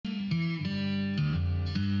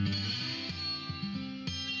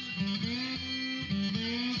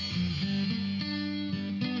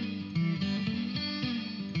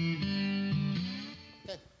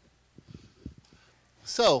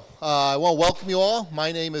I want to welcome you all.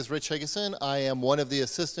 My name is Rich Higginson. I am one of the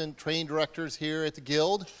assistant training directors here at the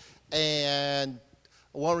Guild. And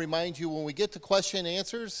I want to remind you, when we get to question and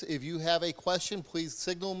answers, if you have a question, please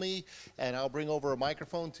signal me and I'll bring over a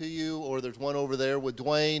microphone to you, or there's one over there with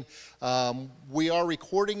Dwayne. We are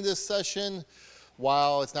recording this session.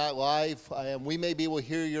 While it's not live, we may be able to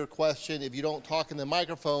hear your question. If you don't talk in the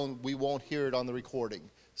microphone, we won't hear it on the recording.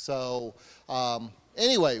 So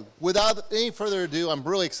anyway, without any further ado, I'm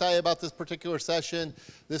really excited about this particular session.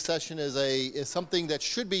 This session is something that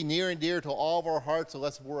should be near and dear to all of our hearts,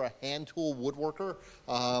 unless we're a hand tool woodworker.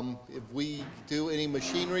 If we do any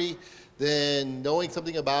machinery, then knowing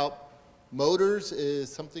something about motors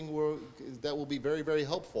is something that will be very, very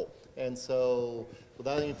helpful. And so,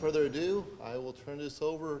 without any further ado, I will turn this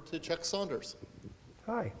over to Chuck Saunders.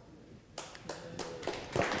 Hi.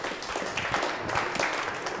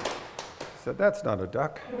 So that's not a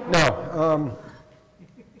duck. No.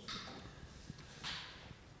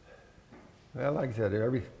 Well, like I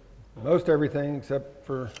said, most everything except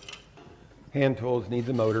for hand tools needs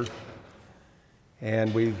a motor.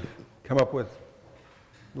 And we've come up with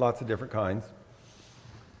lots of different kinds.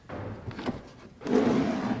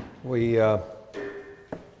 We,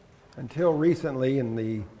 until recently in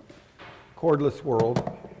the cordless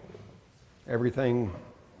world, everything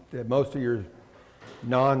that most of your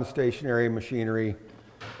non-stationary machinery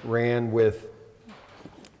ran with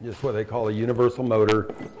just what they call a universal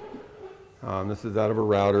motor. This is out of a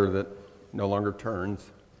router that no longer turns.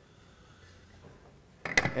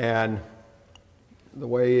 And the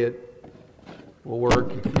way it will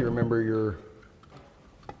work, if you remember your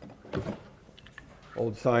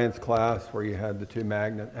old science class where you had the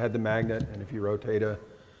magnet, and if you rotate a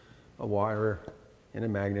wire in a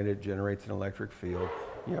magnet, it generates an electric field.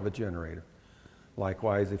 You have a generator.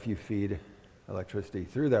 Likewise, if you feed electricity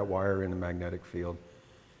through that wire in a magnetic field,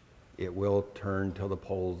 it will turn till the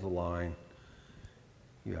poles align.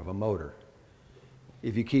 You have a motor.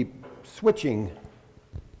 If you keep switching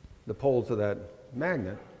the poles of that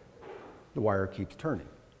magnet, the wire keeps turning.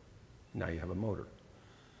 Now you have a motor.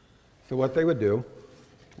 So what they would do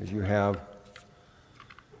is you have,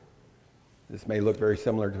 this may look very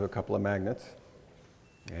similar to a couple of magnets,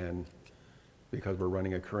 and because we're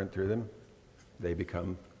running a current through them, they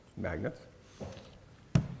become magnets.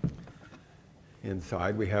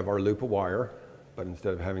 Inside we have our loop of wire, but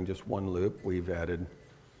instead of having just one loop, we've added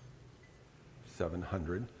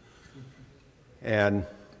 700. And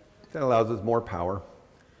that allows us more power.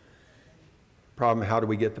 Problem, how do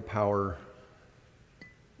we get the power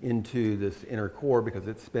into this inner core, because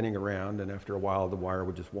it's spinning around, and after a while the wire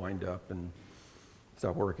would just wind up and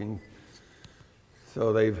stop working.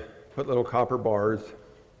 So they've put little copper bars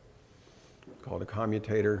called a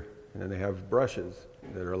commutator, and then they have brushes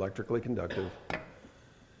that are electrically conductive,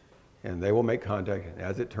 and they will make contact, and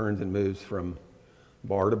as it turns and moves from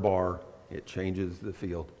bar to bar, it changes the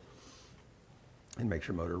field and makes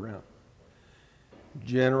your motor run.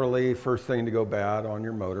 Generally, first thing to go bad on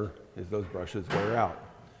your motor is those brushes wear out.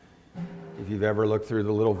 If you've ever looked through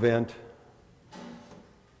the little vent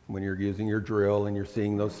when you're using your drill and you're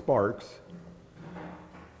seeing those sparks,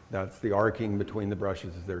 that's the arcing between the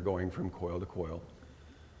brushes as they're going from coil to coil.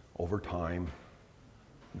 Over time,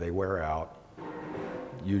 they wear out.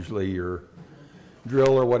 Usually your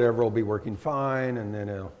drill or whatever will be working fine, and then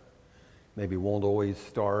it maybe won't always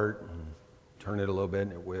start, and turn it a little bit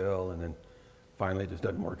and it will, and then finally it just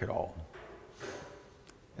doesn't work at all.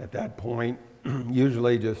 At that point,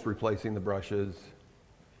 usually just replacing the brushes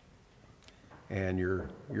and you're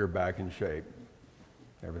back in shape.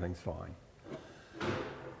 Everything's fine.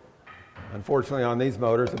 Unfortunately, on these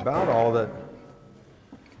motors, about all that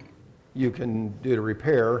you can do to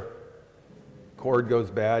repair, cord goes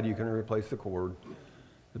bad, you can replace the cord.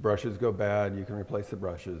 The brushes go bad, you can replace the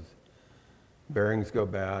brushes. Bearings go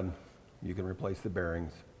bad, you can replace the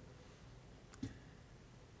bearings.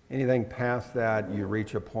 Anything past that, you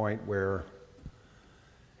reach a point where,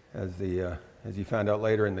 as you found out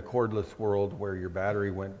later in the cordless world, where your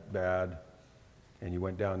battery went bad and you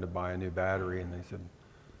went down to buy a new battery, and they said,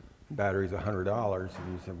 battery's $100,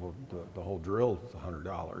 and you said, well, the whole drill is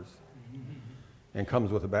 $100 and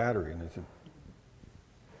comes with a battery, and they said,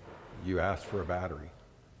 you asked for a battery.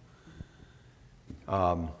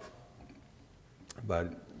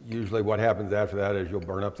 But usually what happens after that is you'll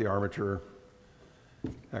burn up the armature.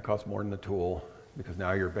 That costs more than the tool, because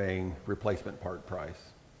now you're paying replacement part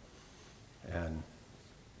price. And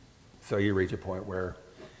so you reach a point where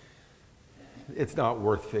it's not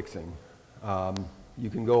worth fixing. You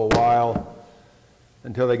can go a while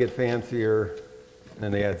until they get fancier, and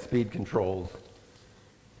then they add speed controls,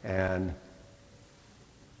 and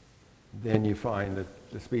then you find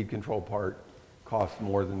that the speed control part costs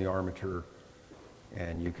more than the armature,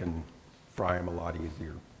 and you can fry them a lot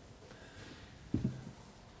easier.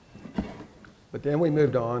 But then we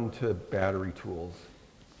moved on to battery tools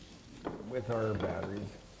with our batteries.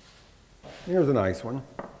 Here's a nice one.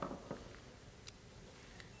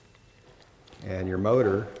 And your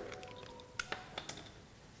motor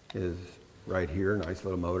is right here, nice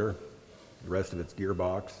little motor. The rest of it's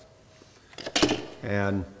gearbox.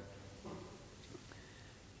 And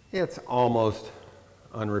it's almost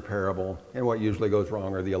unrepairable. And what usually goes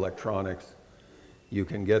wrong are the electronics. You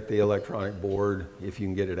can get the electronic board if you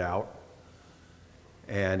can get it out,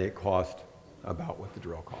 and it costs about what the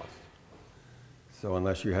drill costs. So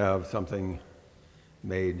unless you have something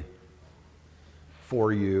made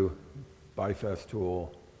for you by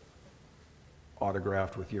Festool,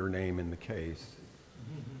 autographed with your name in the case,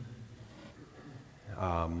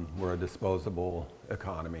 we're a disposable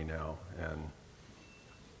economy now, and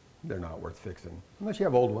they're not worth fixing. Unless you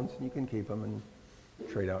have old ones, you can keep them and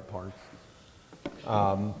trade out parts.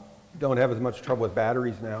 Don't have as much trouble with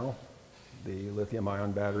batteries now. The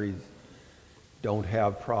lithium-ion batteries don't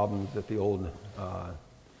have problems that the old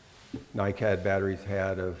NiCad batteries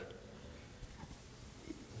had of,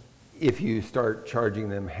 if you start charging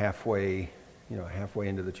them halfway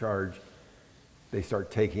into the charge, they start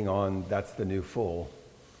taking on, that's the new full,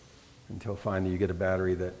 until finally you get a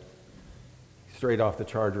battery that straight off the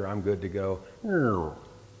charger, I'm good to go.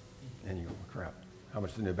 And you go, crap, how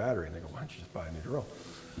much is the new battery? And they go, why don't you just buy a new drill?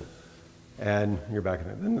 And you're back in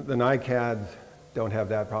it. The NiCads don't have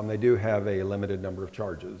that problem. They do have a limited number of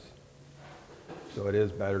charges. So it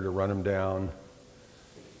is better to run them down,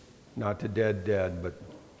 not to dead, but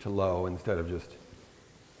to low, instead of just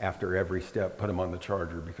after every step put them on the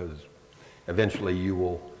charger, because eventually you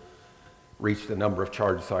will reach the number of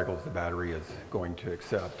charge cycles the battery is going to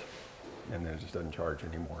accept, and then it just doesn't charge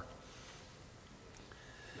anymore.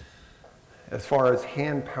 As far as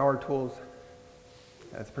hand power tools,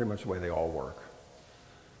 that's pretty much the way they all work.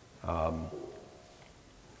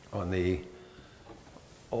 On the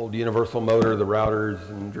old universal motor, the routers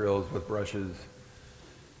and drills with brushes,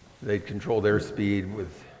 they'd control their speed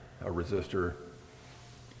with a resistor.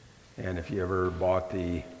 And if you ever bought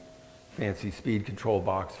the fancy speed control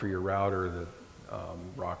box for your router that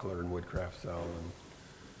Rockler and Woodcraft sell and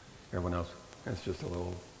everyone else, it's just a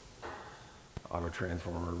little auto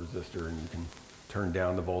transformer resistor, and you can turn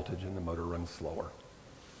down the voltage and the motor runs slower.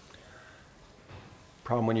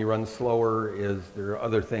 Problem when you run slower is there are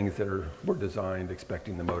other things that were designed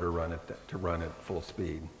expecting the motor to run at full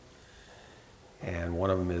speed. And one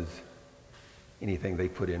of them is anything they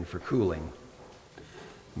put in for cooling.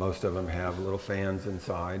 Most of them have little fans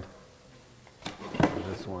inside.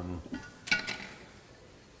 This one,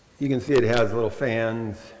 you can see it has little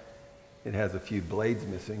fans. It has a few blades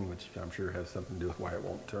missing, which I'm sure has something to do with why it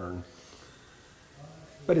won't turn.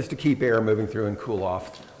 But it's to keep air moving through and cool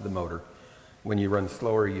off the motor. When you run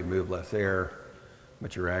slower, you move less air,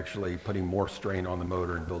 but you're actually putting more strain on the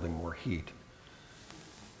motor and building more heat.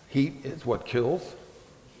 Heat is what kills.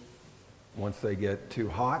 Once they get too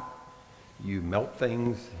hot, you melt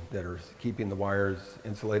things that are keeping the wires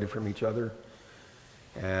insulated from each other,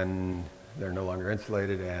 and they're no longer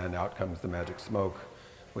insulated, and out comes the magic smoke,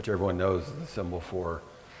 which everyone knows is the symbol for,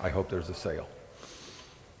 I hope there's a sale.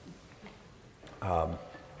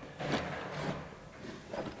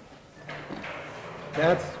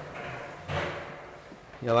 That's,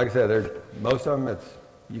 like I said, most of them,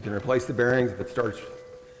 you can replace the bearings if it starts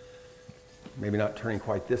maybe not turning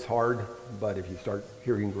quite this hard, but if you start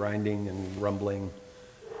hearing grinding and rumbling,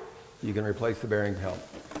 you can replace the bearings to help.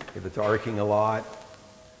 If it's arcing a lot,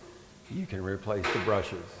 you can replace the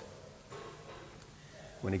brushes.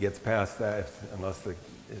 When it gets past that, unless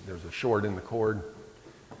there's a short in the cord,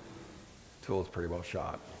 the tool is pretty well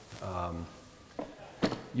shot.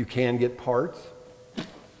 You can get parts.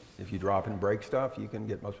 If you drop and break stuff, you can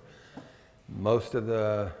get most of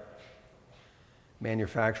the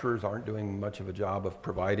manufacturers aren't doing much of a job of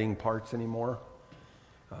providing parts anymore.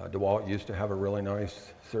 DeWalt used to have a really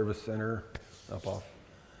nice service center up off,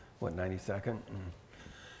 92nd?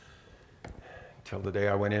 Until the day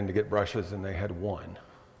I went in to get brushes and they had one.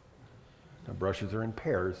 Now brushes are in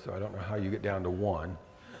pairs, so I don't know how you get down to one.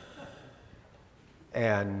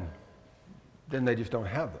 And then they just don't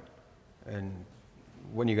have them. And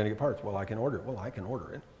when are you going to get parts? Well, I can order it. Well, I can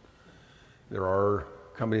order it. There are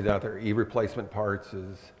companies out there, e-replacement parts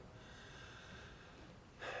is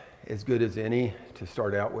as good as any to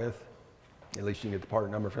start out with. At least you can get the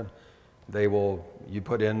part number from them. You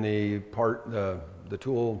put in the part, the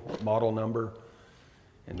tool model number,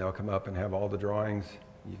 and they'll come up and have all the drawings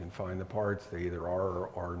You can find the parts. They either are or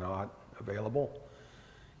are not available.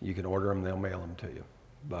 You can order them, they'll mail them to you.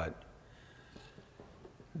 But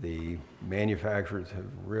the manufacturers have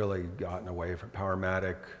really gotten away from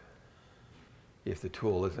Powermatic. If the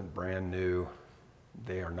tool isn't brand new,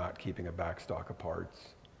 they are not keeping a back stock of parts.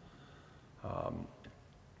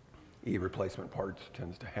 E-replacement parts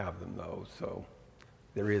tends to have them though, so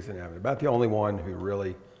there is an avenue. About the only one who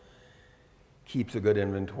really keeps a good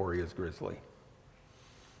inventory is Grizzly.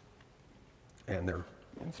 And they're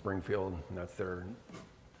in Springfield, and that's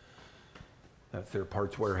their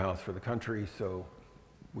parts warehouse for the country, so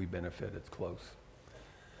we benefit, it's close.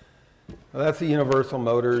 Well, that's the universal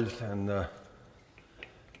motors and the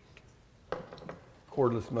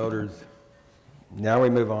cordless motors. Now we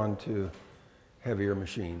move on to heavier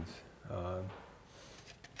machines.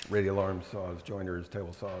 Radial arm saws, jointers,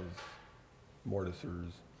 table saws,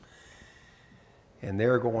 mortisers. And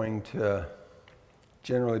they're going to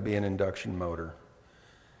generally be an induction motor.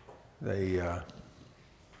 They, let's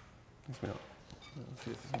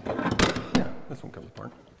see if this one, yeah, this one comes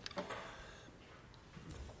apart.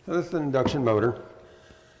 So this is an induction motor.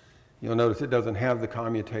 You'll notice it doesn't have the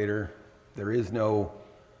commutator. There is no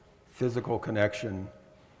physical connection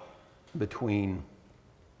between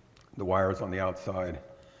the wires on the outside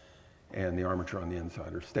and the armature on the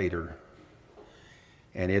inside, or stator.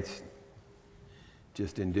 And it's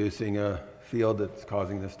just inducing a field that's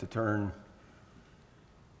causing this to turn.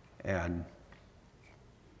 And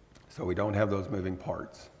so we don't have those moving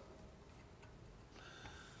parts.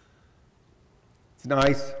 It's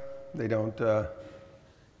nice. They don't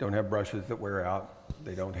have brushes that wear out.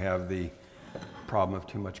 They don't have the problem of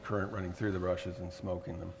too much current running through the brushes and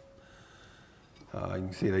smoking them. You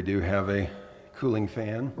can see they do have a cooling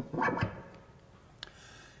fan.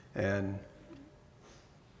 And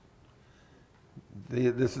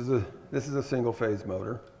this is a single phase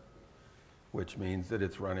motor, which means that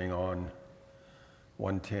it's running on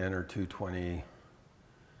 110 or 220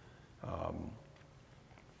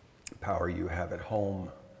 power you have at home,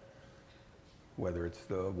 whether it's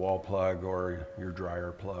the wall plug or your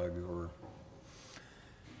dryer plug,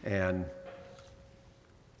 and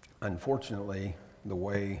unfortunately, the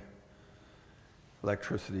way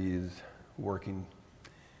electricity is working,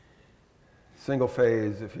 single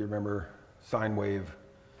phase, if you remember sine wave,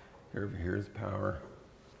 here's power.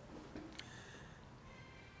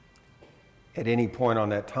 At any point on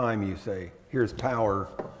that time you say, here's power,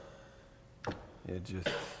 it just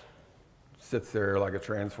sits there like a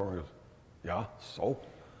transformer and goes, yeah, so?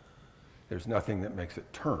 There's nothing that makes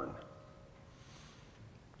it turn.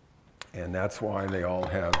 And that's why they all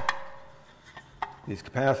have these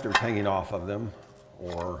capacitors hanging off of them,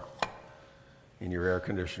 or in your air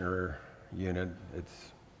conditioner unit,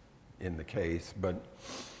 it's in the case,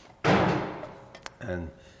 and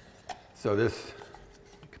so this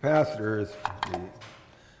capacitor is the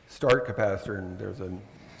start capacitor, and there's a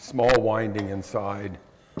small winding inside,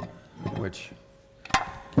 which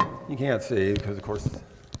you can't see because, of course,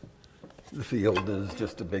 the field is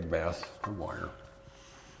just a big mass of wire.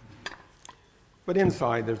 But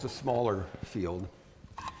inside, there's a smaller field,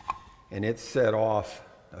 and it's set off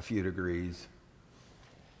a few degrees.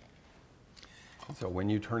 And so when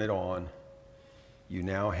you turn it on, you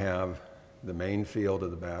now have the main field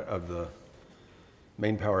of the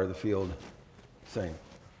main power of the field saying,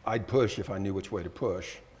 I'd push if I knew which way to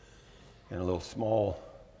push, and a little small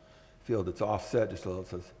field that's offset just a little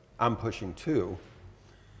says, I'm pushing too,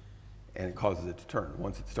 and it causes it to turn.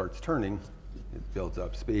 Once it starts turning, it builds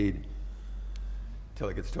up speed until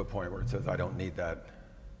it gets to a point where it says, I don't need that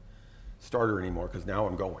starter anymore because now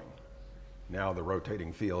I'm going. Now the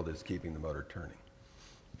rotating field is keeping the motor turning.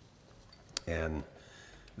 And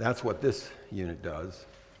that's what this unit does.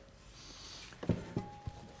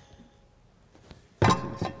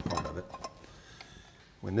 See part of it.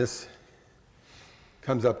 When this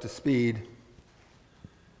comes up to speed,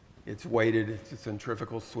 it's weighted, it's a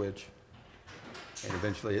centrifugal switch, and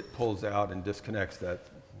eventually it pulls out and disconnects that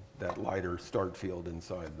lighter start field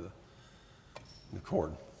inside the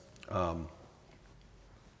cord.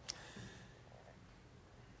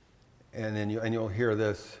 And then you'll hear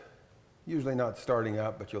this, usually not starting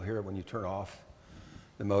up, but you'll hear it when you turn off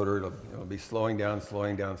the motor. It'll be slowing down,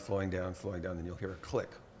 slowing down, slowing down, slowing down, and you'll hear a click.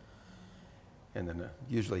 And then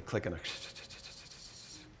usually click and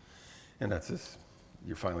that's this,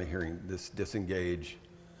 you're finally hearing this disengage,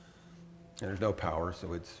 and there's no power,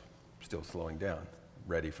 so it's still slowing down,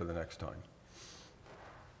 ready for the next time.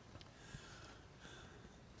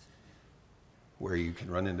 Where you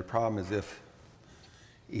can run into problem is if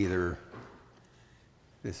either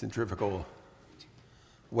the centrifugal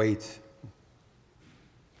weights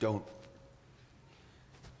don't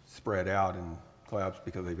spread out and collapse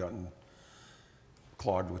because they've gotten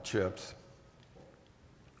clogged with chips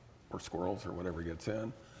or squirrels or whatever gets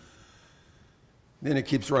in. Then it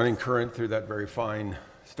keeps running current through that very fine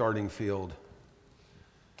starting field,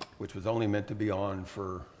 which was only meant to be on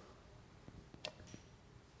for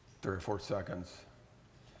 3 or 4 seconds.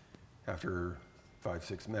 After 5,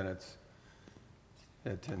 6 minutes,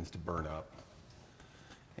 it tends to burn up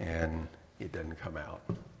and it doesn't come out.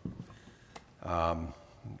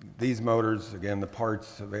 These motors, again, the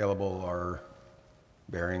parts available are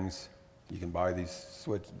bearings. You can buy these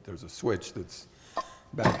switch. There's a switch that's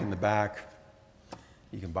back in the back.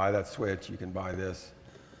 You can buy that switch. You can buy this.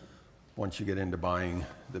 Once you get into buying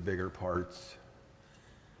the bigger parts,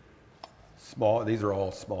 these are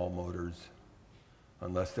all small motors.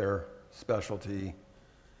 Unless they're specialty,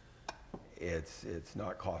 it's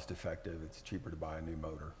not cost effective. It's cheaper to buy a new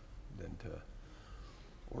motor than to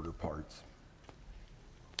order parts.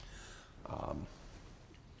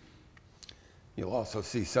 You'll also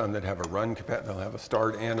see some that have a run capacitor. They'll have a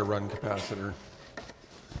start and a run capacitor,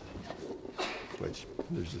 which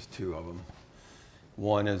there's just 2 of them.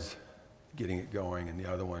 One is getting it going, and the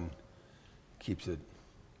other one keeps it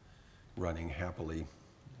running happily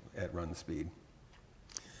at run speed.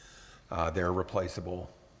 They're replaceable.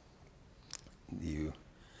 You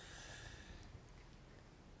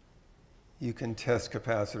can test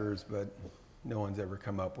capacitors, but no one's ever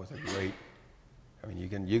come up with a great. I mean,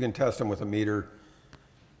 you can test them with a meter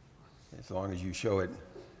as long as you show it.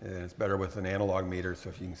 And it's better with an analog meter, so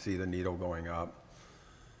if you can see the needle going up,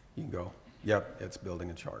 you can go, yep, it's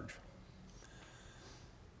building a charge.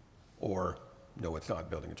 Or, no, it's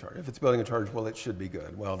not building a charge. If it's building a charge, well, it should be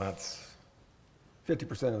good. Well, that's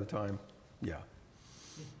 50% of the time, yeah.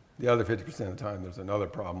 The other 50% of the time, there's another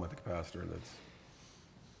problem with the capacitor that's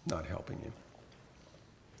not helping you.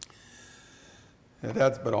 And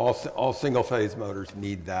but all single-phase motors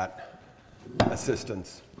need that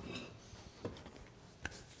assistance.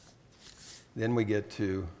 Then we get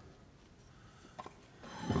to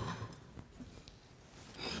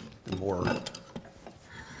the more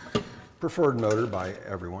preferred motor by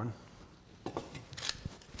everyone,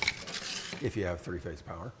 if you have 3-phase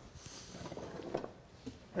power.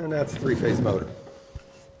 And that's a 3-phase motor.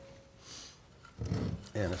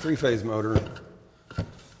 And a 3-phase motor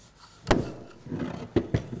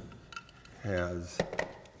has,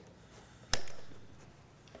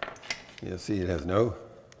 you'll see it has no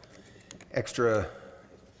extra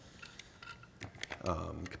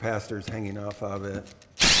capacitors hanging off of it.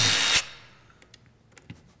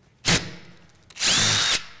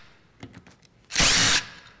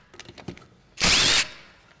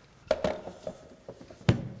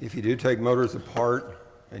 If you do take motors apart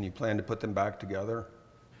and you plan to put them back together,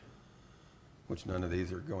 which none of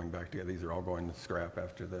these are going back together, these are all going to scrap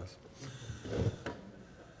after this.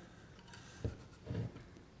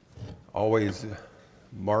 Always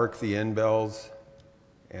mark the end bells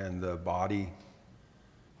and the body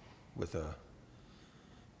with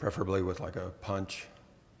preferably with like a punch,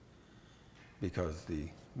 because the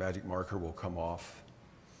magic marker will come off.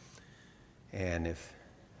 And if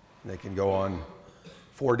they can go on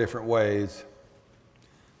 4 different ways,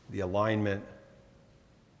 the alignment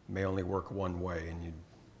may only work one way, and you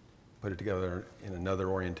put it together in another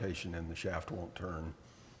orientation and the shaft won't turn.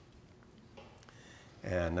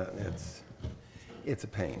 And it's a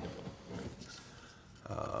pain.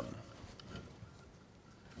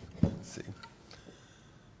 Let's see.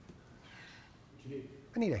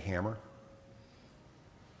 I need a hammer.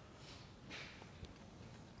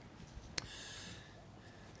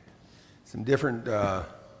 Some different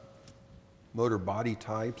motor body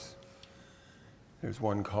types. There's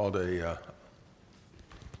one called a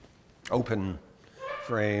open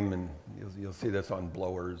frame, and you'll see this on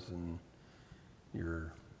blowers and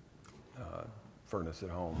your furnace at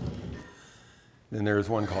home. Then there's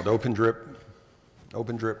one called open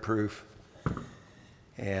drip proof,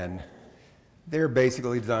 and they're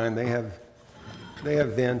basically designed. They have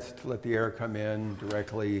vents to let the air come in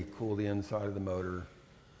directly, cool the inside of the motor.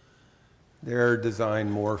 They're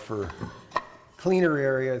designed more for cleaner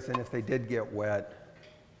areas, and if they did get wet,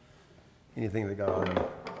 anything that got on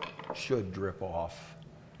should drip off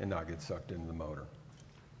and not get sucked into the motor.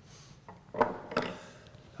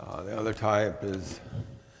 The other type is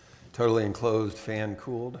totally enclosed fan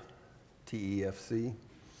cooled, TEFC,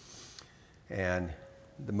 and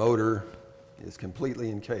the motor is completely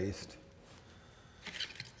encased.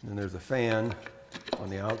 And then there's a fan on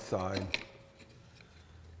the outside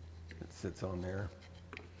that sits on there.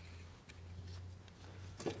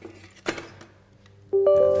 And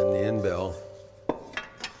then the end bell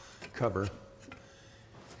cover,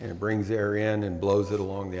 and it brings air in and blows it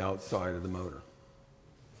along the outside of the motor.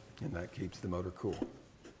 And that keeps the motor cool.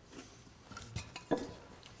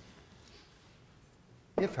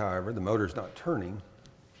 If, however, the motor's not turning,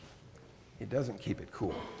 it doesn't keep it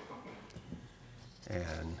cool.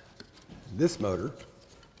 And this motor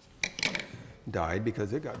died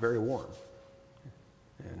because it got very warm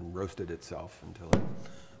and roasted itself until it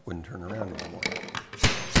wouldn't turn around anymore.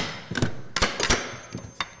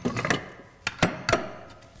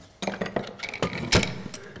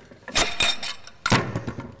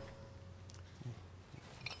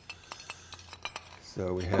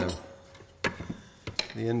 So we have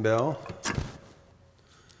the end bell,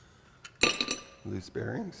 loose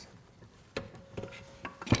bearings.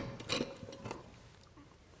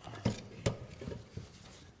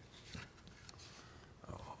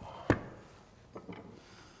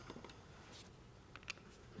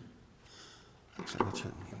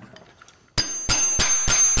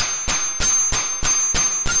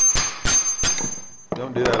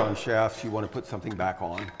 Don't do that on shafts. You want to put something back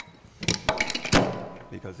on,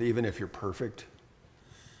 because even if you're perfect,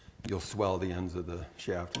 you'll swell the ends of the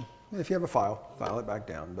shaft. If you have a file it back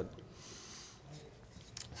down. But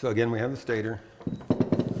so again, we have the stator,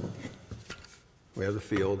 we have the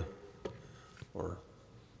field, or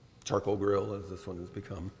charcoal grill as this one has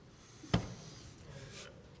become,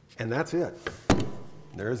 and that's it.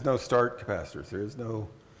 There is no start capacitors. There is no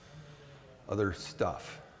other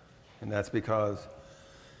stuff, and that's because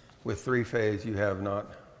with three-phase, you have not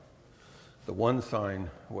the one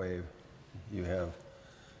sine wave. You have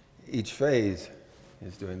each phase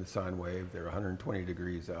is doing the sine wave. They're 120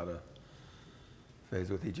 degrees out of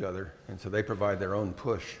phase with each other, and so they provide their own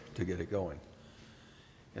push to get it going.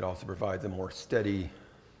 It also provides a more steady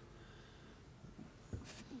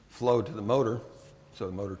flow to the motor, so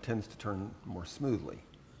the motor tends to turn more smoothly.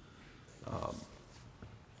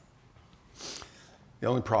 The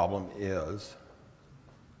only problem is,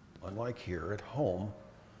 unlike here at home,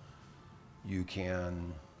 you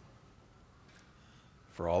can,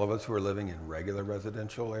 for all of us who are living in regular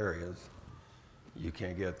residential areas, you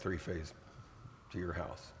can't get three-phase to your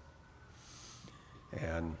house.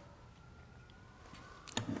 And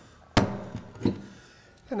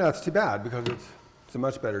that's too bad, because it's a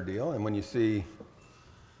much better deal. And when you see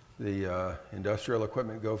the industrial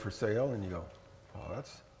equipment go for sale and you go, oh,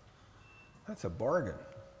 that's a bargain.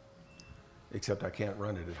 Except I can't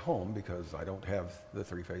run it at home because I don't have the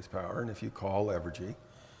three-phase power. And if you call Evergy,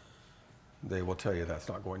 they will tell you that's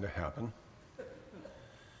not going to happen.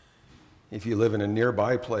 If you live in a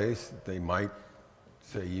nearby place, they might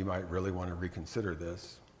say you might really want to reconsider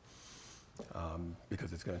this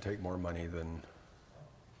because it's going to take more money than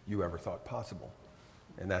you ever thought possible.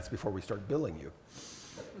 And that's before we start billing you.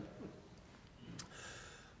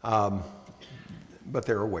 But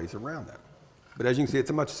there are ways around that. But as you can see, it's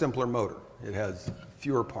a much simpler motor. It has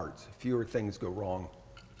fewer parts, fewer things go wrong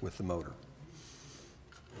with the motor.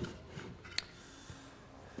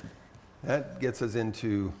 That gets us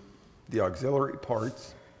into the auxiliary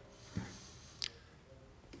parts.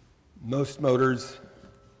 Most motors,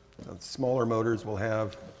 smaller motors, will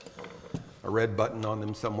have a red button on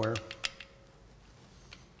them somewhere.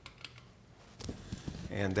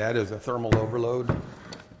 And that is a thermal overload,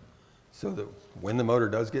 so that when the motor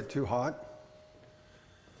does get too hot,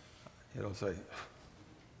 it'll say,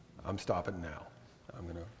 I'm stopping now.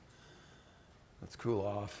 Let's cool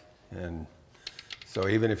off. And so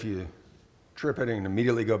even if you trip it and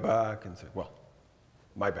immediately go back and say, well,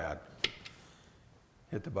 my bad,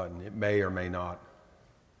 hit the button, it may or may not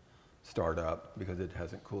start up because it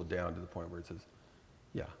hasn't cooled down to the point where it says,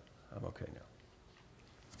 yeah, I'm okay now.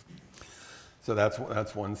 So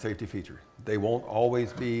that's one safety feature. They won't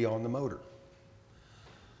always be on the motor.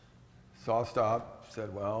 SawStop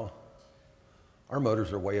said, well, our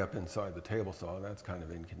motors are way up inside the table saw, and that's kind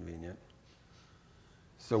of inconvenient.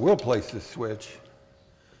 So we'll place this switch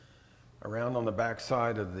around on the back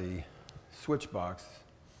side of the switch box,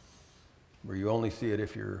 where you only see it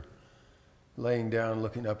if you're laying down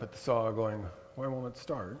looking up at the saw going, why won't it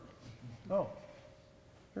start? Oh,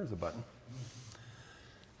 there's a button.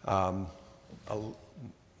 A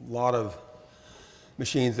lot of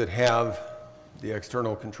machines that have the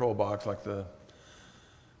external control box, like the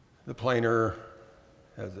planer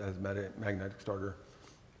has magnetic starter,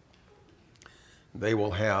 they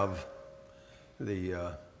will have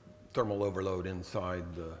the thermal overload inside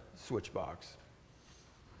the switch box.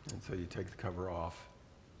 And so you take the cover off,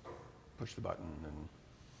 push the button, and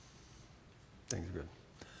things are good.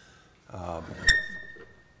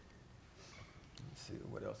 Let's see,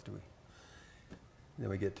 what else do we? Then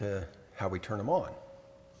we get to how we turn them on.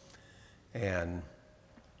 And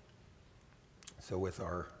so with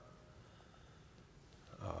our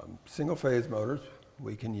single phase motors,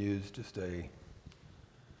 we can use just a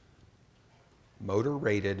motor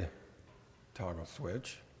rated toggle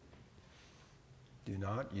switch. Do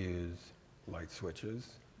not use light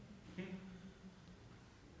switches.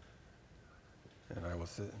 And I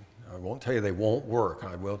won't tell you they won't work.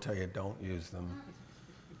 I will tell you don't use them.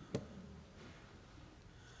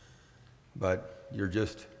 But you're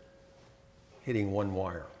just hitting one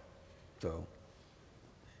wire. So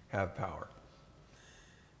have power.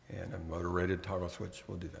 And a motor rated toggle switch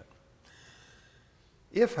will do that.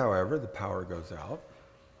 If, however, the power goes out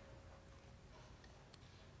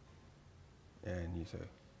and you say,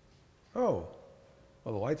 oh,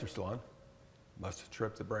 well, the lights are still on, must have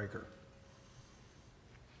tripped the breaker.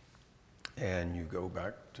 And you go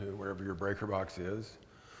back to wherever your breaker box is,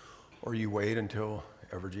 or you wait until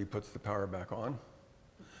Evergy puts the power back on.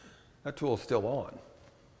 That tool is still on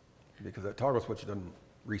because that toggle switch doesn't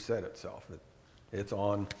reset itself. It's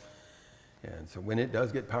on, and so when it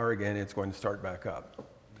does get power again, it's going to start back up.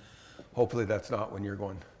 Hopefully that's not when you're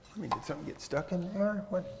going, I mean, did something get stuck in there?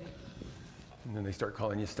 What? And then they start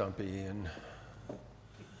calling you Stumpy, and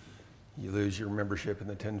you lose your membership in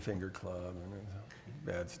the 10-Finger Club, and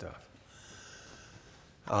bad stuff.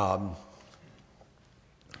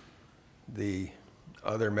 The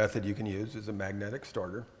other method you can use is a magnetic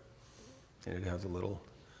starter, and it has a little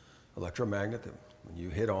electromagnet that when you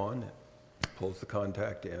hit on, it pulls the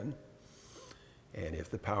contact in, and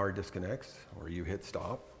if the power disconnects or you hit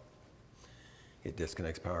stop, it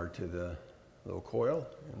disconnects power to the little coil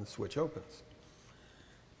and the switch opens.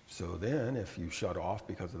 So then if you shut off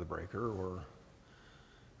because of the breaker or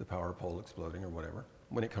the power pole exploding or whatever,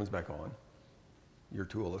 when it comes back on, your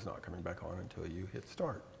tool is not coming back on until you hit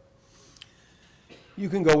start. You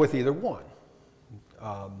can go with either one.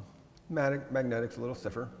 Magnetic's a little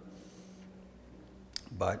stiffer,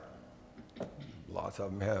 but lots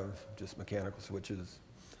of them have just mechanical switches,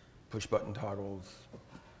 push button toggles,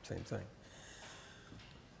 same thing.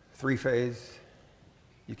 Three-phase,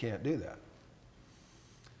 you can't do that.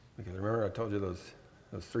 Because remember I told you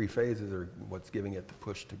those three phases are what's giving it the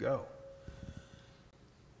push to go.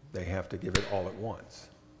 They have to give it all at once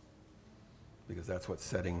because that's what's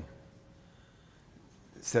setting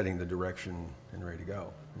the direction and ready to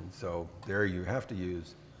go. And so there you have to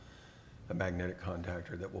use a magnetic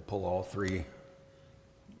contactor that will pull all three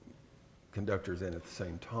conductors in at the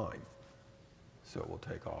same time. So it will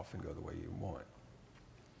take off and go the way you want.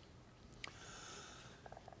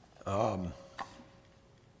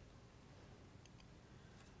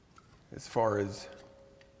 As far as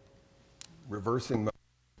reversing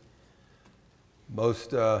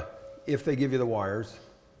most, if they give you the wires,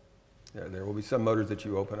 there will be some motors that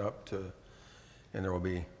you open up to, and there will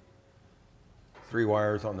be 3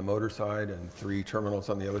 wires on the motor side and 3 terminals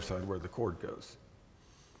on the other side where the cord goes.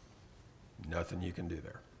 Nothing you can do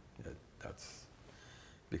there. That's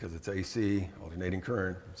because it's AC, alternating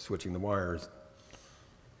current, switching the wires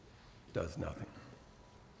does nothing.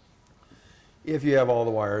 If you have all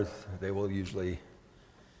the wires, they will usually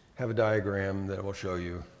have a diagram that will show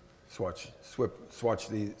you switch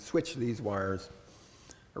these wires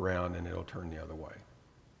around and it'll turn the other way.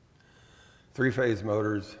 3-phase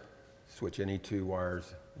motors, switch any 2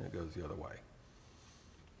 wires and it goes the other way.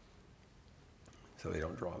 So they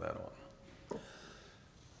don't draw that on.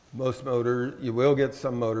 Most motors, you will get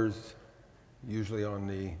some motors, usually on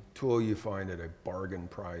the tool you find at a bargain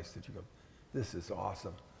price that you go, this is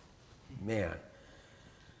awesome. Man,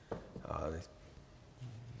 there's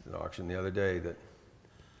an auction the other day that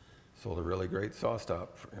sold a really great saw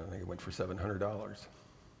stop. I think it went for $700.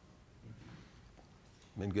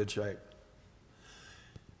 In good shape.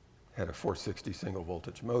 Had a 460 single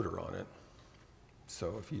voltage motor on it.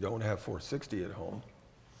 So if you don't have 460 at home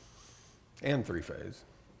and 3-phase,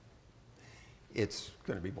 it's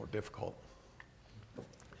going to be more difficult.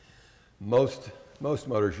 Most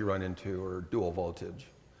motors you run into are dual voltage,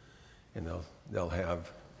 and they'll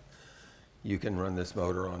have, you can run this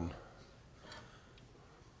motor on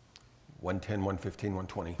 110, 115,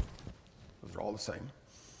 120. Those are all the same.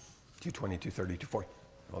 220, 230, 240.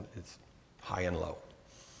 Well, it's high and low.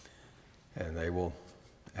 And they will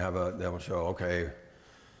show, okay,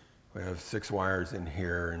 we have 6 wires in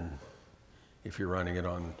here, and if you're running it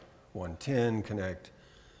on 110, connect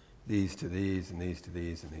these to these, and these to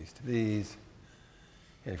these, and these to these.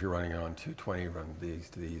 And if you're running it on 220, run these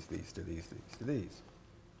to these, these to these, these to these.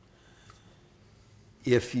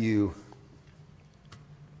 If you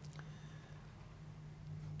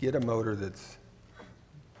get a motor that's,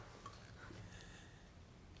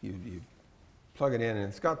 you plug it in and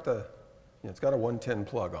it's got the it's got a 110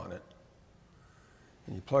 plug on it.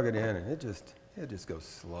 And you plug it in and it just goes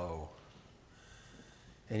slow.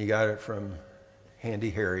 And you got it from Handy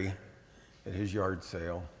Harry at his yard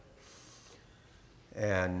sale.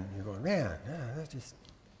 And you're going, man, that's just,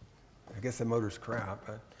 I guess the motor's crap.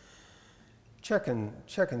 But check and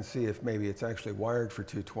see if maybe it's actually wired for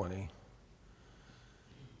 220.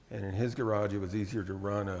 And in his garage, it was easier to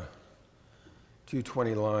run a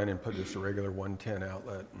 220 line and put just a regular 110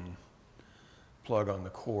 outlet and plug on the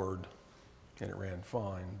cord, and it ran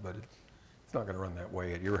fine. But it's not going to run that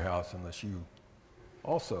way at your house unless you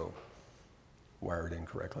also wire it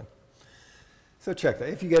incorrectly. So check that.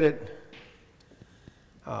 If you get it,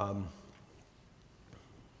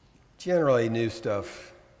 generally new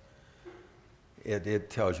stuff, it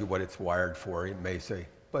tells you what it's wired for. It may say,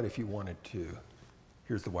 but if you wanted to,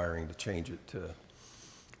 here's the wiring to change it to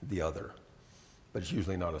the other. But it's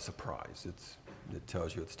usually not a surprise. It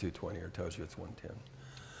tells you it's 220 or tells you it's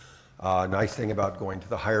 110. Nice thing about going to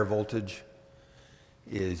the higher voltage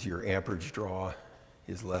is your amperage draw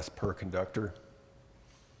is less per conductor.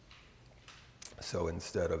 So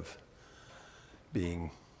instead of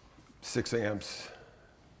being 6 amps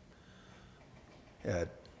at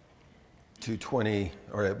 220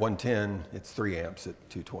 or at 110, it's 3 amps at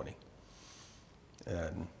 220.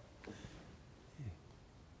 And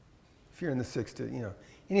if you're in the 6 to,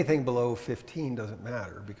 anything below 15 doesn't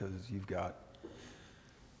matter because you've got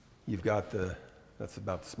that's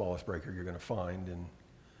about the smallest breaker you're going to find in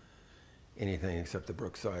anything except the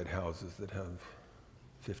Brookside houses that have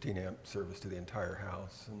 15 amp service to the entire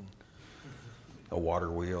house and a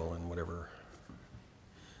water wheel and whatever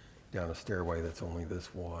down a stairway that's only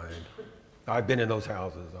this wide. I've been in those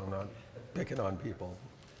houses. I'm not picking on people.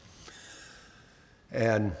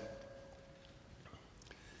 And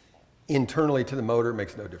internally to the motor, it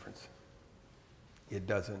makes no difference. It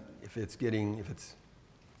doesn't. If it's getting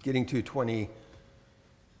 220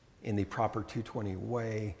 in the proper 220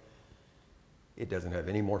 way, it doesn't have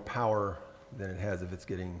any more power than it has if it's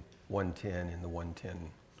getting 110 in the 110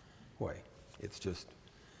 way. It's just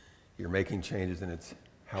you're making changes, and it's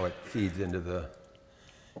how it feeds into the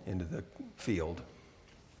field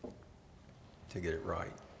to get it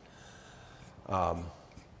right.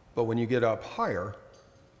 But when you get up higher,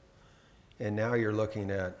 and now you're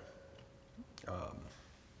looking at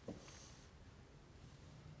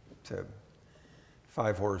it's a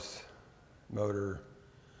 5-horse motor,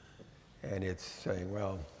 and it's saying,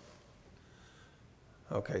 well,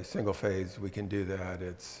 okay, single phase, we can do that.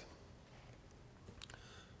 It's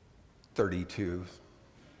 32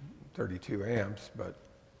 amps, but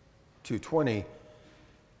 220,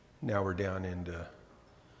 now we're down into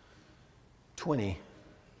 20.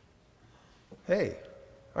 Hey,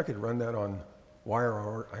 I could run that on wire,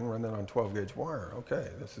 or I can run that on 12 gauge wire. Okay,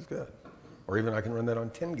 this is good. Or even I can run that on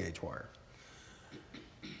 10 gauge wire.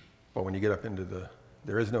 But when you get up into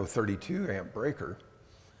there is no 32 amp breaker,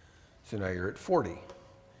 so now you're at 40.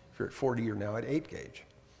 If you're at 40, you're now at 8 gauge.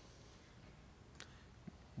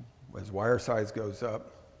 As wire size goes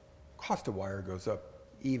up, cost of wire goes up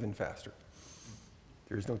even faster.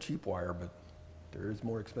 There's no cheap wire, but there is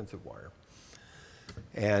more expensive wire.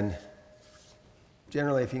 And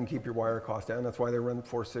generally, if you can keep your wire cost down, that's why they run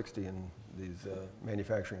 460 in these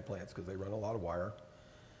manufacturing plants, because they run a lot of wire.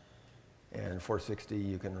 And 460,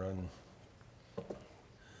 you can run,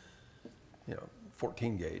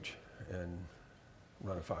 14 gauge and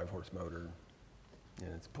run a 5-horse motor, and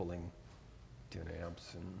it's pulling 10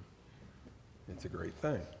 amps, and it's a great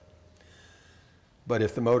thing. But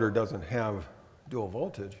if the motor doesn't have dual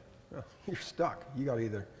voltage, well, you're stuck. You got to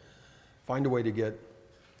either find a way to get,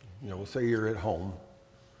 we'll say you're at home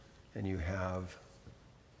and you have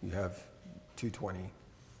 220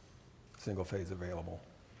 single phase available,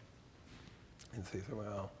 and so you say,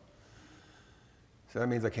 well, so that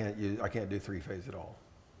means I can't do 3-phase at all.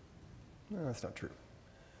 No, that's not true.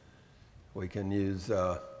 We can use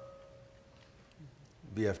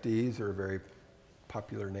VFDs, are a very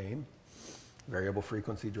popular name, variable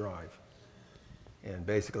frequency drive. And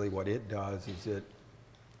basically what it does is it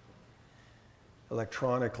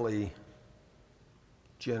electronically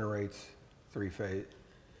generates three-phase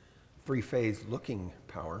looking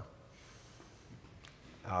power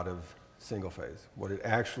out of single phase. What it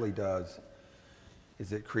actually does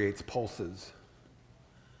is it creates pulses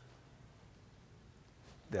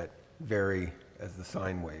that vary as the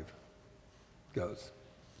sine wave goes.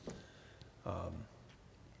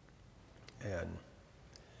 And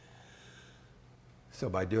so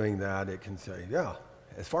by doing that, it can say, yeah,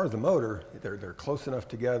 as far as the motor, they're close enough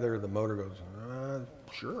together, the motor goes,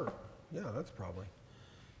 sure, yeah, that's probably.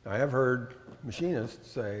 Now, I have heard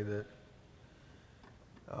machinists say that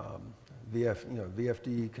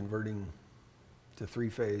VFD converting to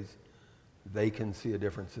three-phase, they can see a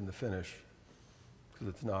difference in the finish because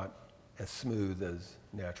it's not as smooth as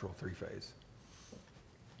natural three-phase.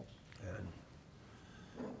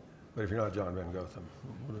 But if you're not John Van Gotham,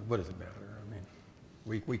 what does it matter? I mean,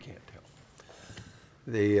 we can't tell.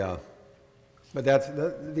 But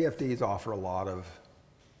the VFDs offer a lot of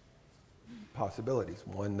possibilities.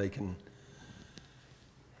 One, they can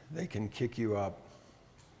kick you up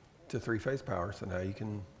to three-phase power, so now you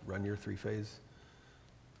can run your three-phase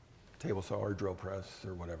table saw or drill press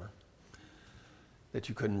or whatever that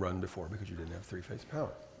you couldn't run before because you didn't have three-phase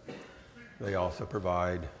power. They also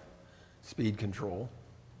provide speed control,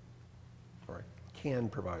 or can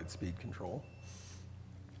provide speed control.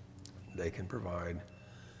 They can provide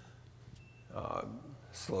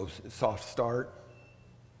soft start.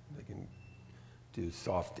 They can do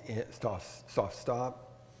soft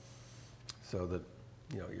stop, so that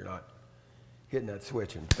you're not hitting that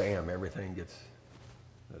switch and bam, everything that's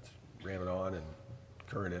ramming on and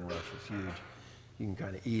current inrush is huge. You can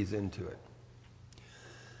kind of ease into it.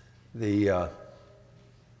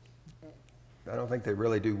 I don't think they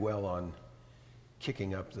really do well on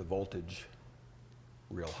kicking up the voltage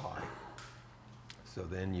real high. So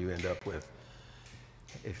then you end up with,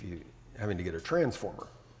 having to get a transformer.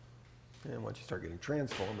 And once you start getting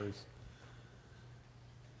transformers,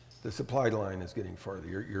 the supply line is getting farther.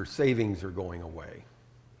 Your savings are going away.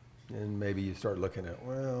 And maybe you start looking at,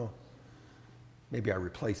 well, maybe I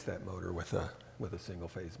replace that motor with a single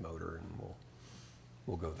phase motor, and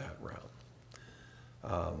we'll go that route.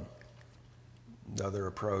 Another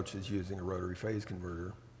approach is using a rotary phase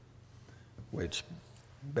converter, which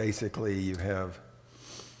basically you have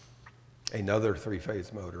another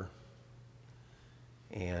three-phase motor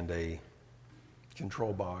and a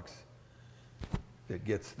control box that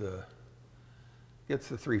gets the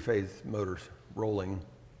three-phase motors rolling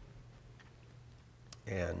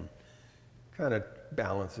and kind of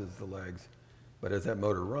balances the legs. But as that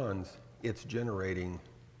motor runs, it's generating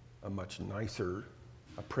a much nicer,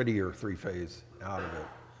 a prettier three-phase out of it.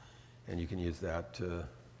 And you can use that to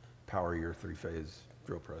power your three-phase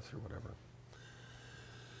drill press or whatever.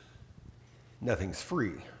 Nothing's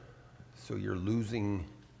free, so you're losing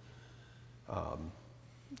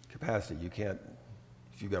capacity. You can't,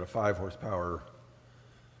 if you've got a 5 horsepower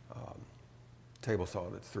table saw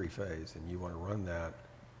that's three-phase and you want to run that,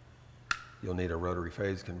 you'll need a rotary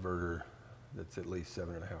phase converter that's at least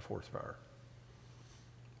 7.5 horsepower,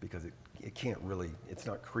 because it can't really, it's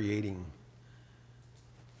not creating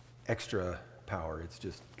extra power, it's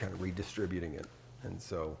just kind of redistributing it. And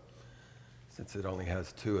so since it only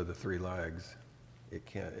has 2 of the 3 legs,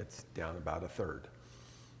 it's down about a third.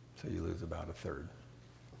 So you lose about a third.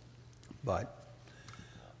 But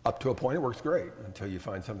up to a point, it works great until you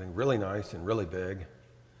find something really nice and really big.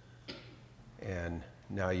 And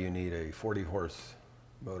now you need a 40 horse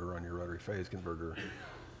motor on your rotary phase converter.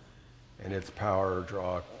 And its power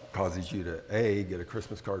draw causes you to, A, get a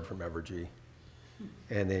Christmas card from Evergy,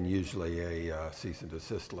 and then usually a cease and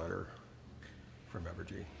desist letter from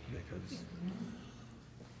Evergy, because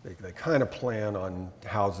they kind of plan on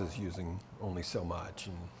houses using only so much.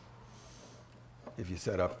 And if you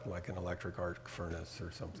set up like an electric arc furnace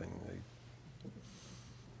or something,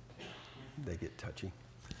 they get touchy.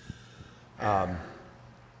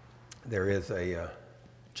 There is a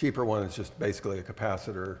cheaper one. It's just basically a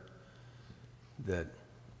capacitor that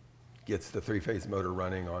gets the 3-phase motor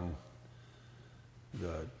running on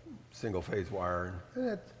the single-phase wire.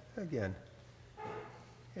 And again,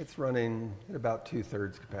 it's running at about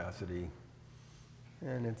 2/3 capacity,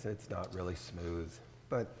 and it's not really smooth,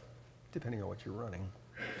 but depending on what you're running,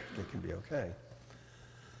 it can be okay.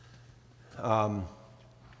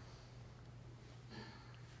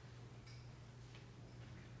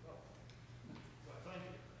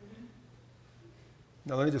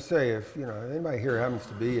 Now let me just say, if anybody here happens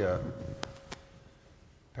to be a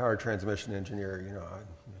power transmission engineer,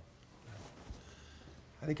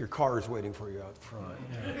 I think your car is waiting for you out front.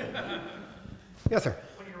 Yes, sir.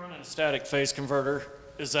 When you're running a static phase converter,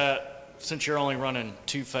 is that, since you're only running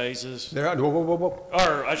 2 phases, Whoa.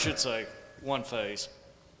 or I should say 1 phase,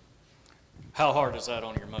 how hard is that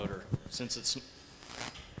on your motor? Since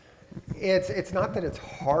It's not that it's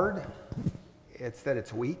hard, it's that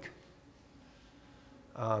it's weak.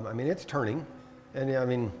 I mean, it's turning, and I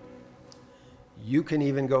mean, you can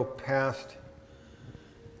even go past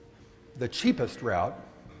the cheapest route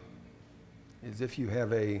is if you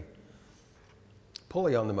have a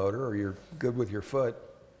pulley on the motor or you're good with your foot.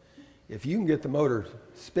 If you can get the motor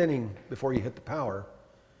spinning before you hit the power,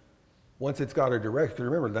 once it's got a direction,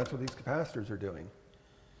 remember that's what these capacitors are doing.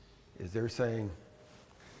 is they're saying,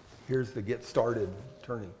 here's the get started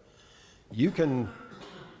turning. You can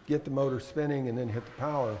get the motor spinning and then hit the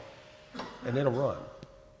power, and it'll run.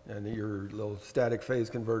 And your little static phase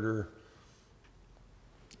converter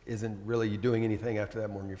isn't really doing anything after that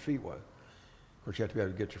more than your feet was. Of course, you have to be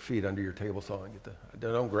able to get your feet under your table saw and get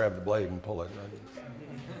don't grab the blade and pull it.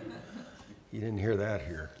 You didn't hear that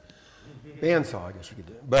here. Bandsaw, I guess you could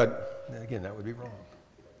do it. But again, that would be wrong.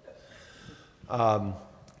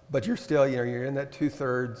 But you're still, you're in that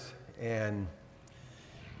 2/3, and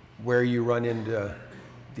where you run into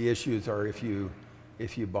the issues are if you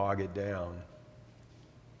bog it down,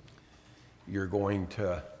 you're going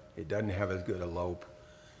to, it doesn't have as good a lope,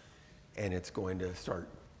 and it's going to start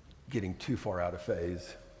getting too far out of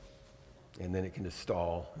phase, and then it can just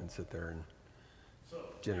stall and sit there and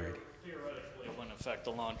generate. Theoretically, it wouldn't affect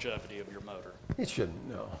the longevity of your motor. It shouldn't,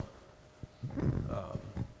 no.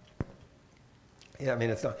 Yeah, I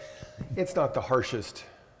mean, it's not the harshest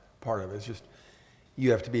part of it. It's just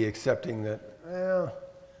you have to be accepting that, well,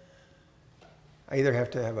 I either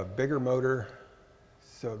have to have a bigger motor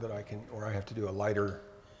so that I can, or I have to do a lighter,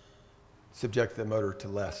 subject the motor to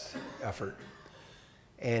less effort.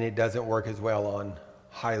 And it doesn't work as well on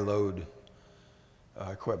high load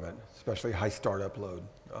equipment, especially high startup load.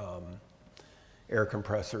 Air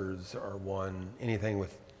compressors are one, anything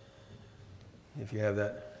with, if you have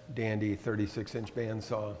that dandy 36-inch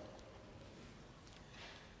bandsaw,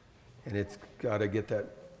 and it's got to get that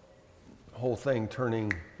whole thing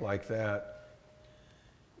turning like that,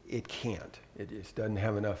 it can't. It just doesn't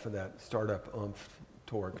have enough of that startup oomph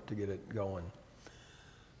torque to get it going.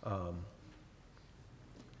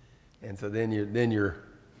 And so then you're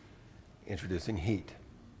introducing heat.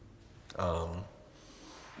 And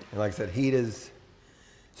like I said,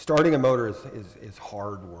 starting a motor is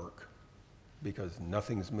hard work because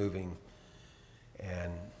nothing's moving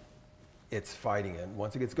and it's fighting it.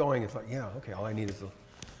 Once it gets going, it's like, yeah, okay, all I need is,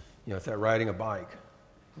 it's like riding a bike.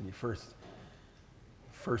 When you first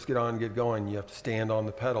get on, get going, you have to stand on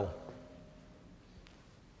the pedal.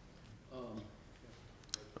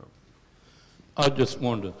 I just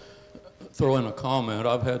wanted to throw in a comment.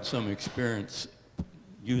 I've had some experience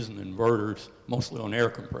using inverters, mostly on air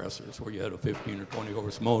compressors, where you had a 15 or 20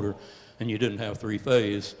 horse motor and you didn't have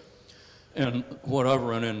 3-phase. And what I've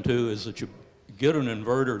run into is that you get an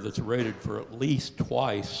inverter that's rated for at least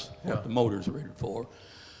twice what the motor's rated for,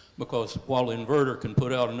 because while the inverter can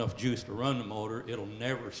put out enough juice to run the motor, it'll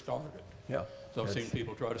never start it. Yeah. So I've seen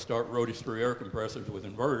people try to start rotary air compressors with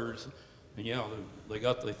inverters, and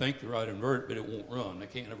they think they're right inverter, but it won't run. They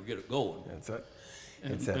can't ever get it going. It's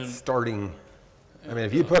that starting. I mean,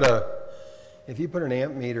 if you put an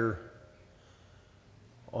amp meter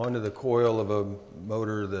onto the coil of a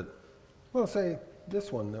motor that, well, say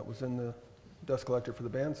this one that was in the dust collector for the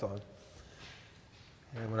bandsaw,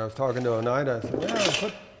 and when I was talking to Oneida, I said,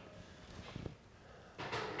 well,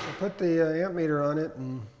 I put the amp meter on it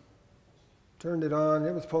and turned it on.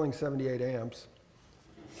 It was pulling 78 amps.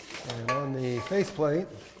 And on the faceplate,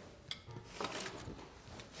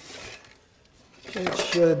 it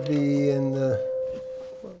should be in the,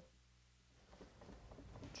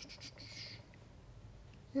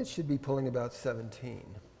 it should be pulling about 17.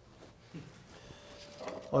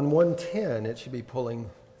 On 110, it should be pulling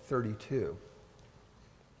 32.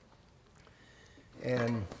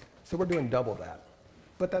 And so we're doing double that.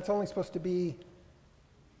 But that's only supposed to be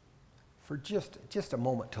for just a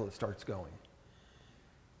moment till it starts going.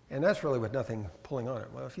 And that's really with nothing pulling on it.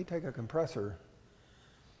 Well, if you take a compressor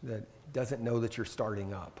that doesn't know that you're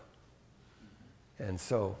starting up, and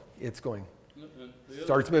so it's going,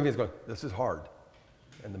 starts moving, it's going, this is hard.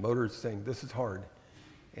 And the motor is saying, this is hard.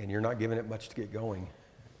 And you're not giving it much to get going.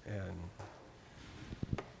 And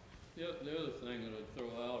the other thing that I'd throw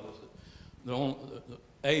out is that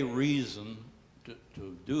a reason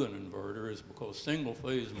to do an inverter is because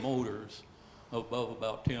single-phase motors above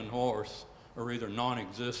about 10 horse are either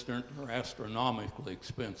non-existent or astronomically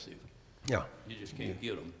expensive. Yeah. You just can't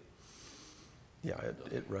get them. Yeah,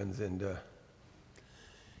 it runs into,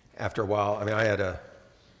 after a while, I mean, I had a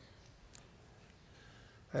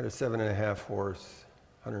 7.5 horse,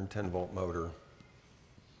 110 volt motor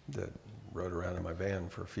that rode around in my van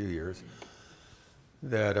for a few years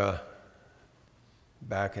that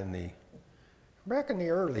back in the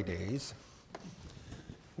early days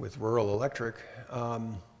with Rural Electric,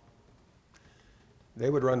 they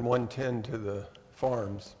would run 110 to the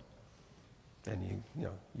farms, and you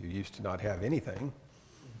used to not have anything,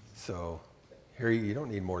 so here you don't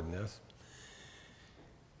need more than this.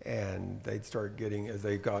 And they'd start getting, as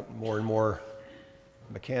they got more and more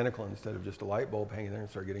mechanical instead of just a light bulb hanging there, and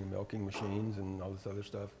start getting milking machines and all this other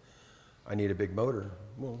stuff. I need a big motor.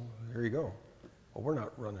 Well, here you go. Well, we're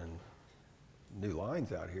not running new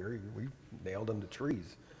lines out here. We nailed them to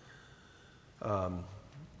trees. And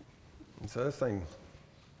so this thing,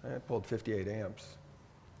 I pulled 58 amps.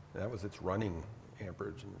 That was its running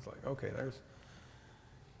amperage. And it's like, okay,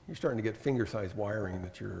 you're starting to get finger-sized wiring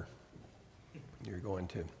that you're going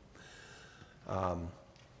to.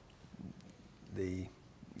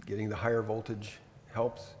 Getting the higher voltage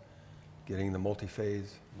helps. Getting the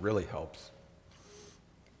multi-phase really helps.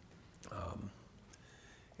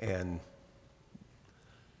 And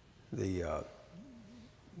the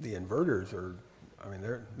inverters are, I mean,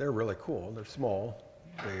 they're really cool. They're small.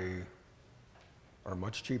 They are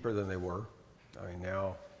much cheaper than they were. I mean,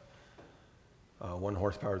 now 1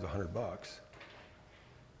 horsepower is $100.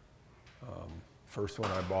 First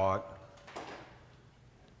one I bought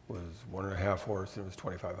was 1.5 horse, and it was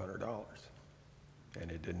 $2,500.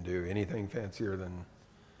 And it didn't do anything fancier than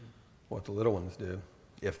what the little ones do,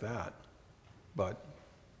 if that. But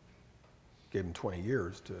gave them 20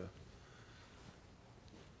 years to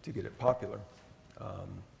get it popular.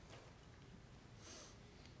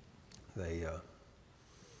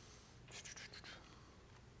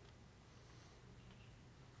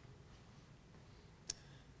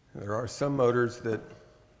 There are some motors that,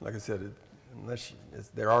 like I said,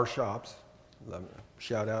 there are shops.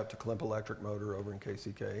 Shout out to Klimp Electric Motor over in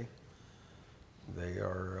KCK.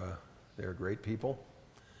 They're great people.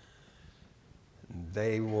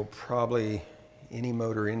 They will probably, any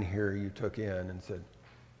motor in here you took in and said,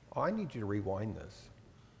 oh, I need you to rewind this.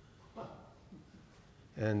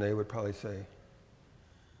 And they would probably say,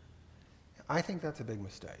 I think that's a big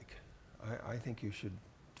mistake. I think you should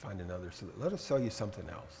find another solution. Let us sell you something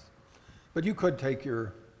else. But you could take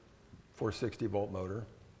your 460 volt motor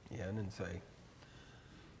in and say,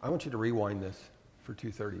 I want you to rewind this for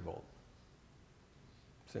 230 volt,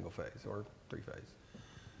 single phase or 3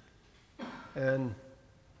 phase. And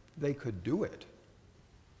they could do it.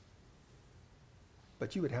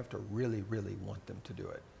 But you would have to really, really want them to do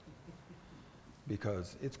it.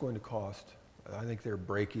 Because it's going to cost, I think their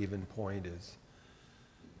break-even point is,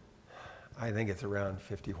 I think it's around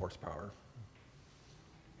 50 horsepower.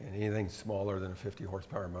 And anything smaller than a 50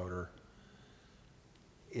 horsepower motor,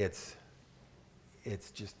 it's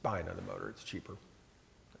just buy another motor, it's cheaper.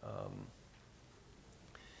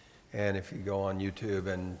 And if you go on YouTube,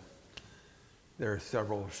 and there are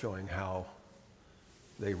several showing how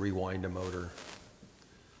they rewind a motor,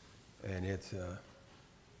 and it's a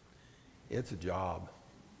job.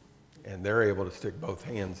 And they're able to stick both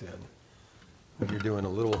hands in. When you're doing a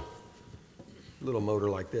little motor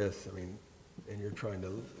like this, I mean, and you're trying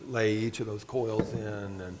to lay each of those coils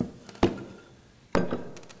in, and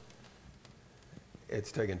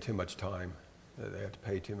it's taking too much time. They have to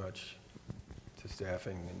pay too much to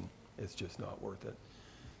staffing, and it's just not worth it.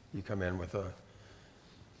 You come in with a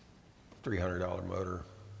 $300 motor,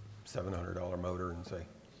 $700 motor, and say,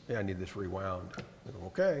 yeah, I need this rewound. They go,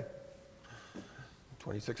 okay,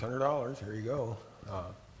 $2,600, here you go.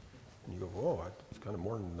 And you go, whoa, it's kind of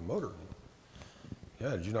more than the motor.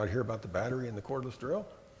 Yeah, did you not hear about the battery and the cordless drill?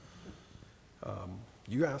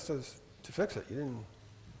 You asked us to fix it. You didn't.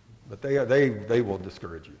 But they will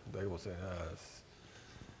discourage you. They will say,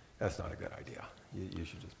 that's not a good idea. You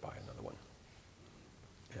should just buy another one.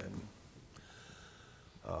 And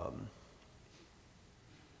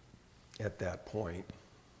at that point,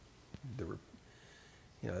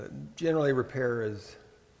 generally repair is,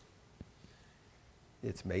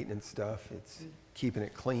 it's maintenance stuff. It's keeping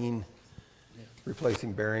it clean,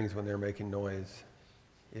 replacing bearings when they're making noise.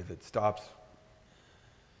 If it stops,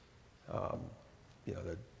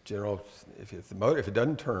 the general, if it's the motor, if it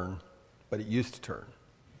doesn't turn, but it used to turn,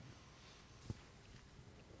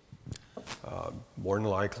 more than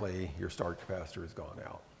likely your start capacitor has gone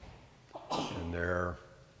out, and they're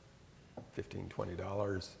 $15,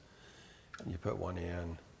 $20, and you put one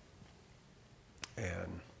in,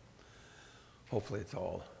 and hopefully it's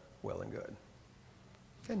all well and good.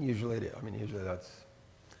 And usually it is. I mean, usually that's,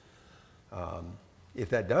 if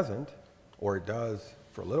that doesn't, or it does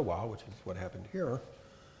for a little while, which is what happened here,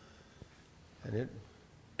 and it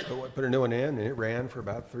put a new one in, and it ran for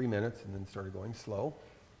about 3 minutes and then started going slow.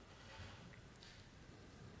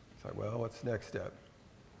 It's like, well, what's the next step?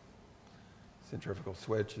 Centrifugal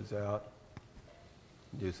switch is out.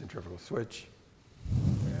 New centrifugal switch,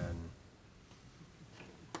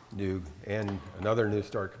 and another new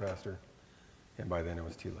start capacitor, and by then it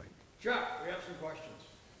was too late. Chuck, we have some questions.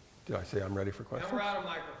 Did I say I'm ready for questions? And we're out of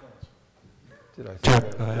microphones. Did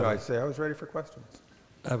I say I was ready for questions?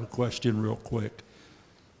 I have a question real quick.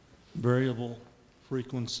 Variable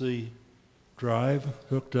frequency drive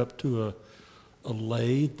hooked up to a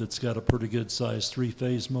lathe that's got a pretty good sized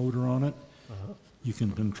three-phase motor on it. You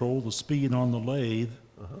can control the speed on the lathe.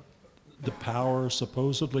 The power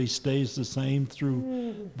supposedly stays the same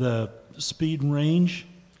through the speed range.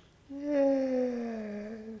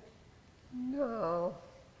 No.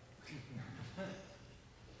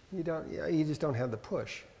 You don't. Yeah, you just don't have the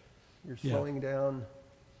push. You're Yeah. slowing down,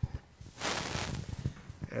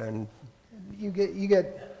 and you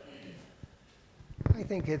get. I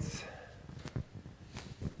think it's.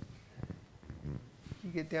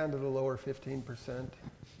 You get down to the lower 15%,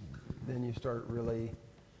 then you start really.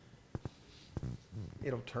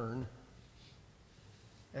 It'll turn,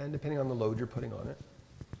 and depending on the load you're putting on it,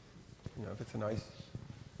 you know, if it's a nice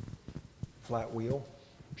flat wheel,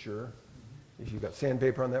 sure. If you've got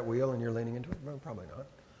sandpaper on that wheel and you're leaning into it, well, probably not.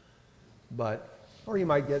 But, or you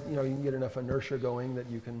might get, you know, you can get enough inertia going that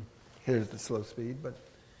you can hit it at the slow speed. But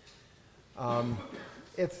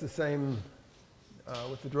it's the same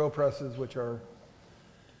with the drill presses, which are,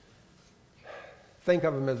 think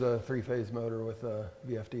of them as a three-phase motor with a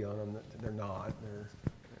VFD on them. They're not. They're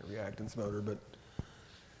a reactance motor, but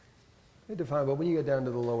they define. But when you get down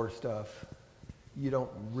to the lower stuff, you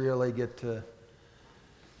don't really get to.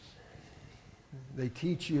 They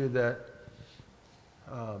teach you that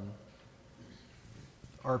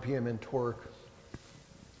RPM and torque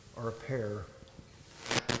are a pair.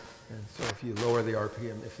 And so if you lower the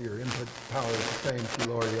RPM, if your input power is the same, if you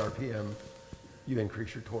lower the RPM, you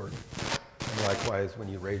increase your torque. And likewise, when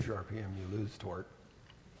you raise your RPM, you lose torque.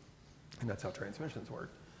 And that's how transmissions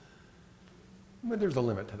work. But there's a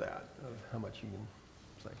limit to that, of how much you can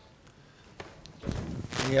say.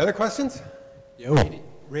 Any other questions?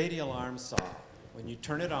 Radial arm saw. When you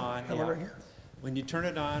turn it on, Right here. when you turn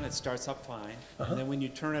it on, it starts up fine. And then when you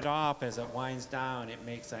turn it off, as it winds down, it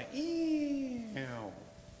makes a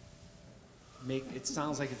it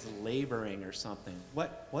sounds like it's laboring or something.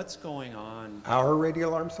 What's going on? Our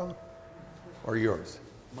radial arm saw? Or yours?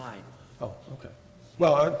 Mine. Oh, okay.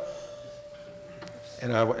 Well,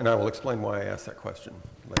 and I will explain why I asked that question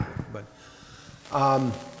later. But,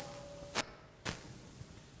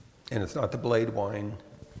 and it's not the blade whine.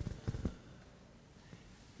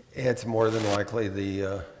 It's more than likely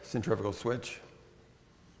the centrifugal switch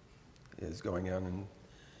is going on, and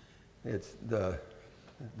it's the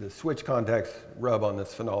switch contacts rub on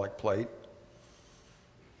this phenolic plate,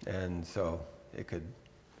 and so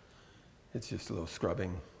it's just a little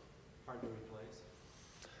scrubbing. Hard to replace?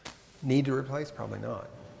 Need to replace? Probably not.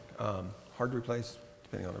 Hard to replace,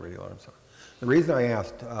 depending on the radial arm saw. The reason I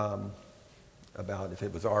asked about if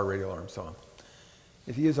it was our radial arm saw,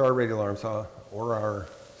 if you use our radial arm saw or our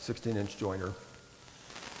 16-inch joiner,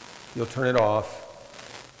 you'll turn it off,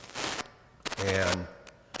 and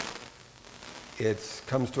it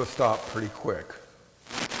comes to a stop pretty quick,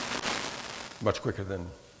 much quicker than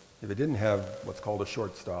if it didn't have what's called a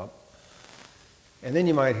short stop. And then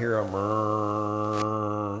you might hear a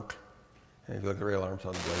murk. And if you look at the radial arm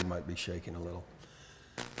saw, the blade might be shaking a little.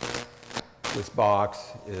 This box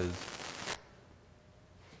is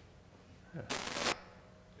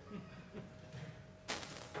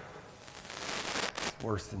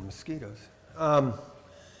worse than mosquitoes.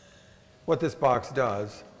 What this box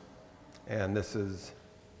does, and this is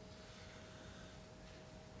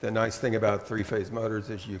the nice thing about three-phase motors,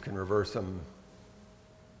 is you can reverse them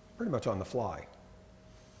pretty much on the fly.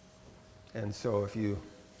 And so if you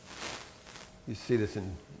see this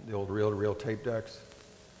in the old reel-to-reel tape decks,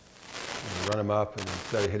 you run them up, and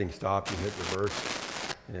instead of hitting stop, you hit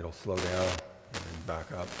reverse, and it'll slow down and then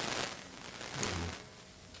back up.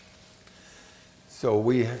 So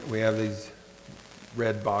we have these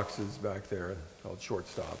red boxes back there called short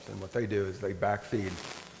stops, and what they do is they backfeed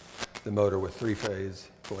the motor with three-phase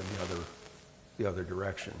going the other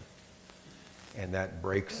direction, and that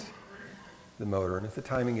breaks the motor. And if the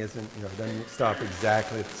timing isn't, if it doesn't stop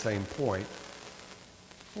exactly at the same point,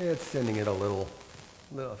 it's sending it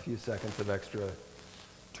a few seconds of extra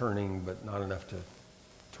turning, but not enough to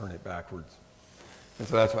turn it backwards. And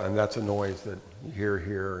so that's a noise that you hear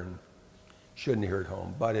here and shouldn't hear at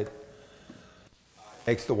home, but it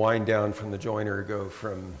makes the wind down from the joiner go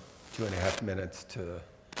from 2.5 minutes to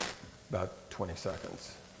about 20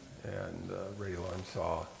 seconds, and the radial arm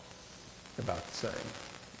saw about the same.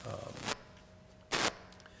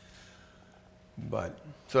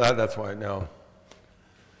 So that's why now.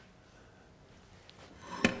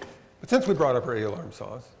 But since we brought up radial arm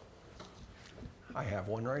saws, I have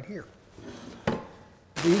one right here.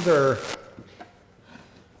 These are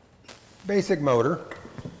basic motor.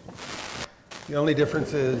 The only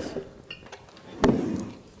difference is,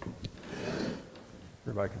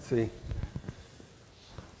 everybody can see,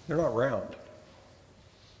 they're not round.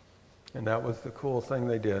 And that was the cool thing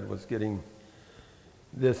they did, was getting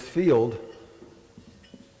this field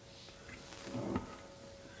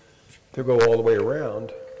to go all the way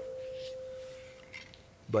around,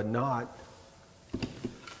 but not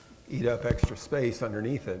eat up extra space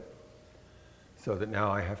underneath it, so that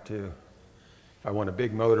now I have to, if I want a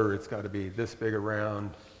big motor, it's got to be this big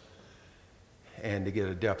around, and to get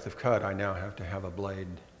a depth of cut, I now have to have a blade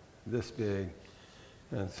this big.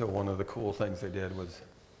 And so one of the cool things they did was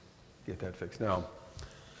get that fixed. Now,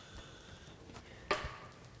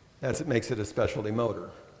 it makes it a specialty motor.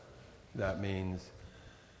 That means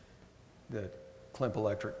that Klemp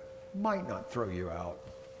Electric might not throw you out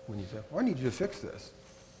when you say, well, I need you to fix this.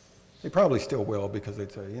 They probably still will, because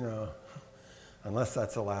they'd say, you know, unless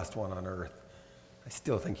that's the last one on earth, I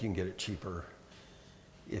still think you can get it cheaper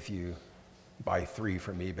if you buy 3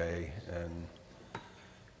 from eBay and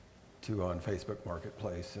 2 on Facebook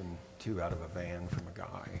Marketplace and 2 out of a van from a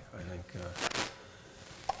guy. I think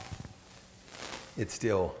it's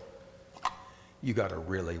still, you got to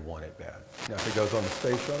really want it bad. Now, if it goes on the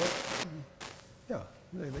space shuttle, yeah,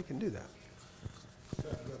 they can do that.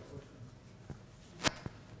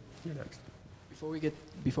 You're next. Before we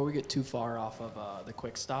get too far off of the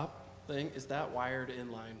quick stop thing, is that wired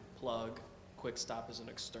inline plug? Quick stop is an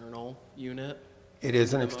external unit? It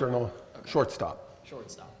is an external short stop. Short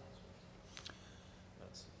stop.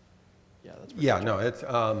 That's Yeah, no, it's,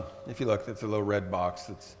 if you look, it's a little red box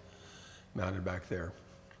that's mounted back there.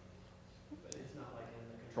 But it's not like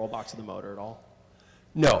in the control box of the motor at all?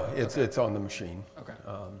 No, it's on the machine. Okay.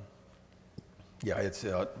 Yeah, it's,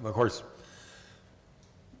 of course,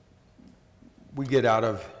 we get out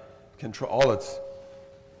of control, all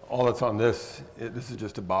that's on this, this is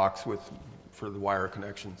just a box for the wire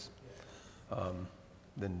connections.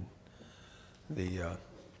 Then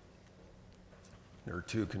there are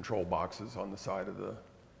 2 control boxes on the side of the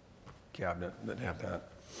cabinet that have that.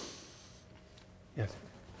 Yes?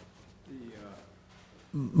 The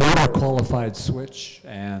motor qualified switch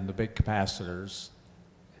and the big capacitors,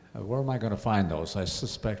 where am I going to find those? I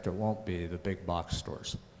suspect it won't be the big box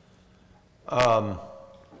stores.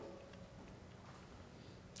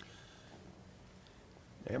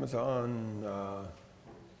 Amazon,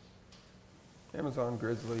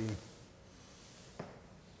 Grizzly,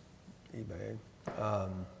 eBay.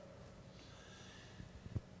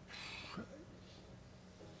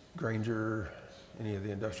 Granger, any of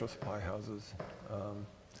the industrial supply houses.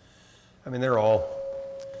 I mean, they're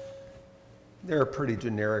a pretty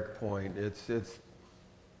generic point. It's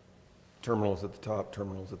terminals at the top,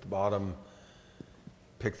 terminals at the bottom.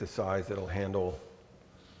 Pick the size that'll handle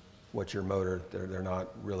what's your motor. They're not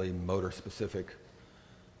really motor specific.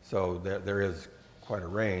 So there is quite a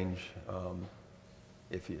range.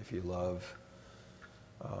 If you love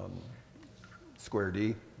Square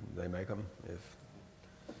D, they make them.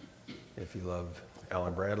 If you love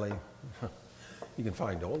Allen Bradley, you can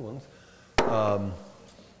find old ones.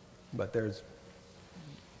 But there's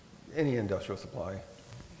any industrial supply.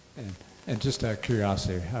 And just out of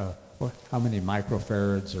curiosity, how many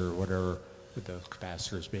microfarads or whatever would those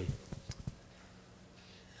capacitors be?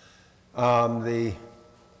 The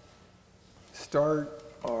start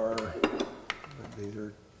are, these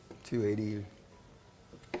are 280.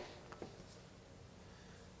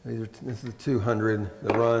 This is 200.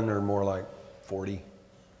 The run are more like 40.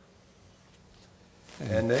 But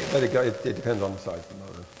it depends on the size of the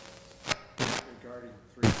motor. Regarding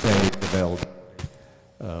three-phase availability,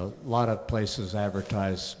 a lot of places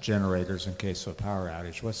advertise generators in case of a power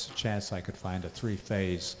outage. What's the chance I could find a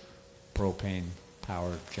three-phase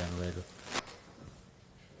propane-powered generator?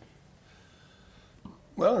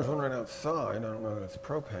 Well, there's one right outside. I don't know that it's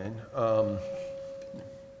propane,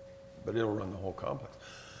 but it'll run the whole complex.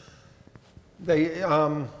 They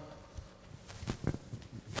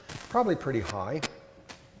probably pretty high.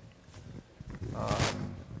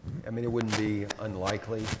 I mean, it wouldn't be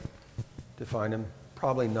unlikely to find them.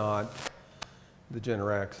 Probably not the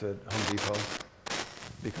Generacs at Home Depot,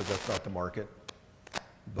 because that's not the market.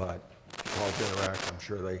 But if you call Generac, I'm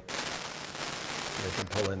sure they can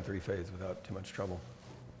pull in three-phase without too much trouble.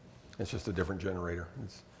 It's just a different generator.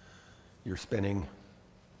 You're spinning,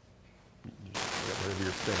 whatever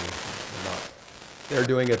you're spinning. They're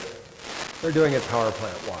doing it power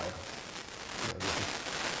plant wide.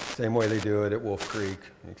 Same way they do it at Wolf Creek,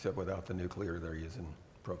 except without the nuclear. They're using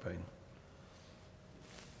propane.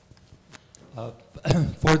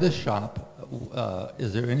 For this shop,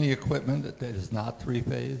 is there any equipment that is not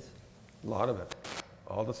three-phase? A lot of it.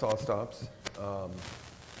 All the saw stops.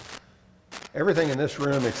 Everything in this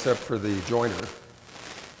room except for the joiner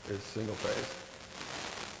is single phase.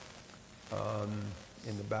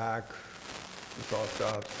 In the back, the saw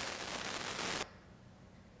stops,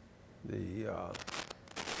 the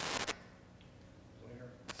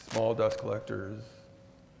small dust collectors,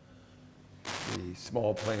 the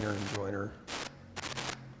small planer and joiner,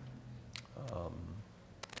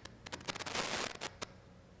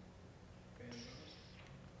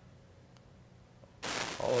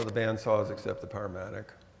 all of the band saws except the Powermatic,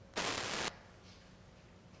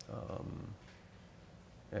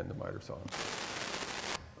 and the miter saw.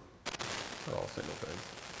 They're all single phase.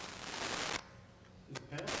 Is the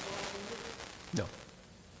panel saw single? No.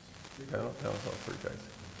 Panel saw three phase.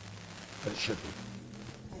 But it should be.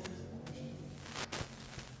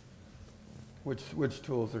 Which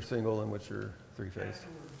tools are single and which are three phase?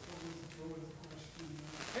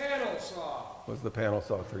 Panel saw. Was the panel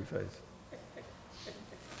saw three phase?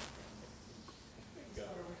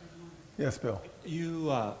 Yes, Bill.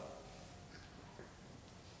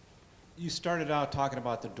 You started out talking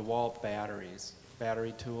about the DeWalt batteries,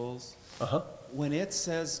 battery tools. Uh-huh. When it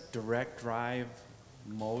says direct drive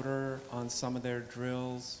motor on some of their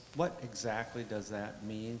drills, what exactly does that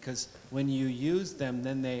mean? Because when you use them,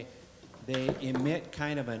 then they emit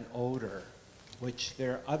kind of an odor, which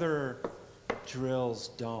their other drills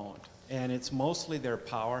don't. And it's mostly their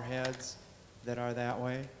power heads that are that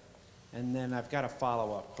way. And then I've got a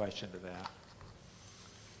follow-up question to that.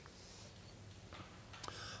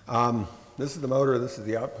 This is the motor, this is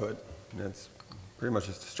the output, and it's pretty much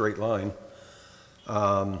just a straight line.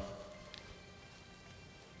 Not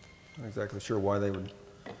exactly sure why they would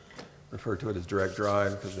refer to it as direct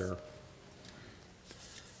drive, because they're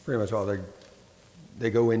pretty much all they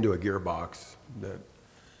go into a gearbox that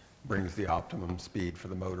brings the optimum speed for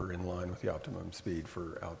the motor in line with the optimum speed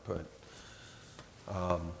for output.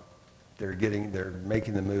 They're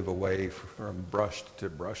making the move away from brushed to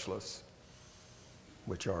brushless,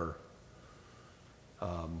 which are,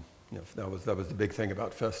 that was the big thing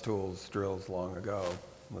about Festool's drills long ago,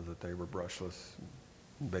 was that they were brushless.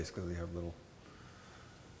 Basically, they have little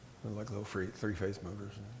three-phase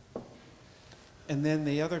motors. And then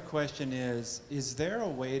the other question is there a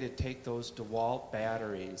way to take those DeWalt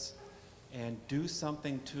batteries and do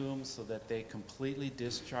something to them so that they completely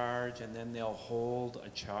discharge and then they'll hold a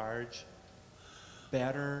charge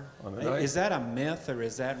better? Is that a myth or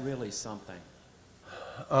is that really something?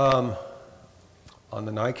 On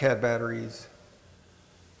the NiCad batteries,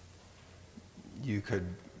 you could,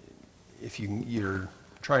 if you're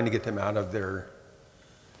trying to get them out of their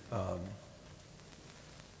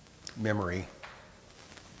memory,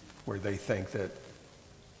 where they think that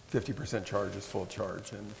 50% charge is full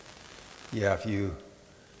charge, and yeah, if you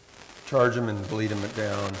charge them and bleed them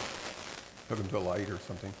down, hook them to a light or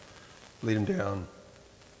something, bleed them down,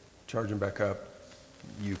 charge them back up,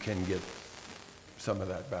 you can get some of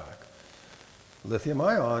that back. Lithium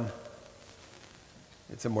ion,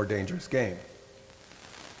 it's a more dangerous game.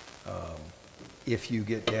 If you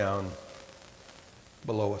get down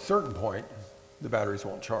below a certain point, the batteries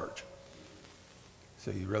won't charge. So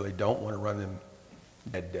you really don't want to run them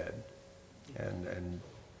dead. And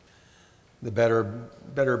the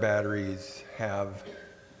better batteries have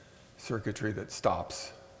circuitry that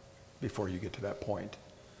stops before you get to that point.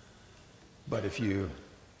 But if you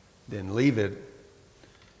then leave it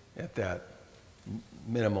at that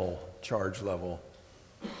minimal charge level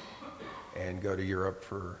and go to Europe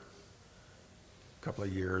for a couple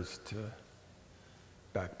of years to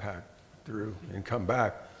backpack through and come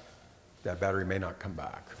back, that battery may not come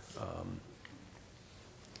back.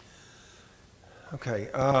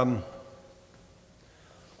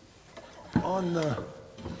 On the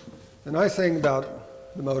nice thing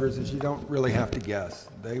about the motors is you don't really have to guess.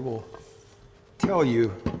 They will tell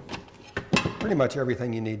you pretty much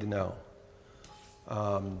everything you need to know.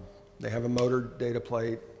 They have a motor data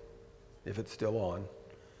plate if it's still on.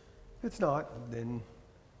 If it's not, then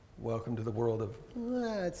welcome to the world of,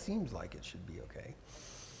 it seems like it should be okay.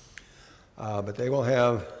 But they will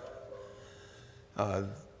have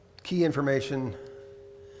key information,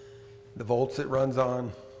 the volts it runs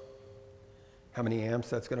on, how many amps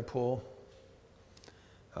that's going to pull,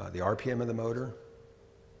 the RPM of the motor.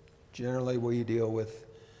 Generally, we deal with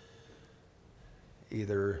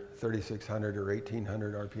either 3,600 or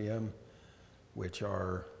 1,800 RPM, which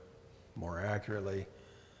are more accurately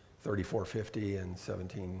 3,450 and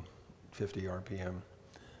 1,750 RPM.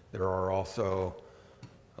 There are also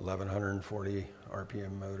 1,140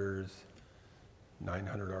 RPM motors,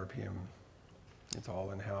 900 RPM. It's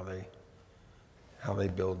all in how they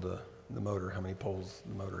build the motor, how many poles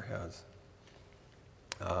the motor has.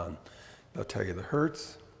 They'll tell you the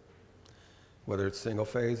hertz, whether it's single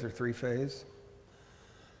phase or three phase.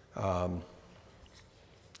 Full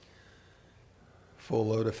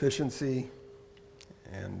load efficiency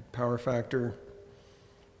and power factor.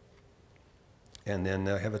 And then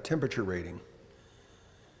I have a temperature rating.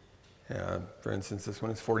 For instance, this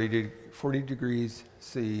one is 40 degrees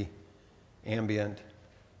C, ambient,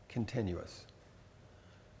 continuous,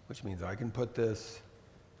 which means I can put this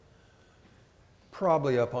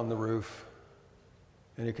probably up on the roof,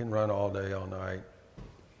 and it can run all day, all night,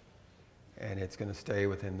 and it's going to stay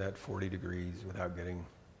within that 40 degrees without getting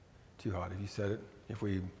too hot. If you set it, if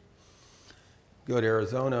we go to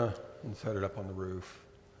Arizona and set it up on the roof,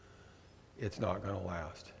 it's not going to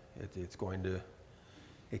last. It's going to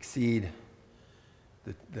exceed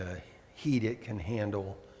the heat it can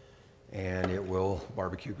handle, and it will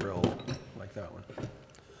barbecue grill like that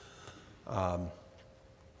one.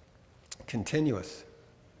 Continuous.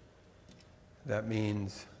 That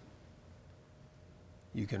means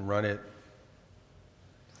you can run it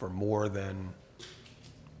for more than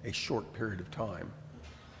a short period of time.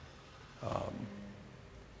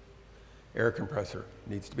 Air compressor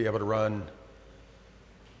needs to be able to run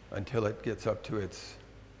until it gets up to its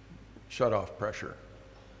shut-off pressure.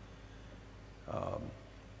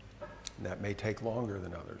 That may take longer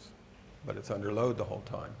than others, but it's under load the whole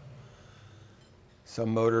time.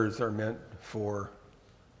 Some motors are meant for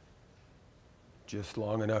just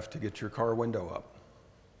long enough to get your car window up.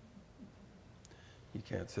 You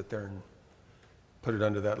can't sit there and put it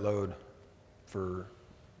under that load for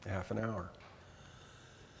half an hour.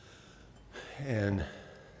 And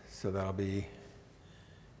so that'll be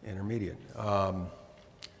intermediate.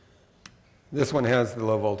 This one has the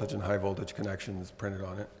low voltage and high voltage connections printed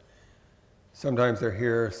on it. Sometimes they're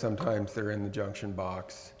here, sometimes they're in the junction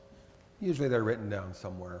box. Usually they're written down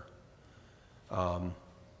somewhere.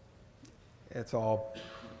 It's all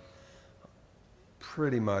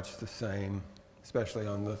pretty much the same, especially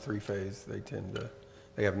on the three-phase.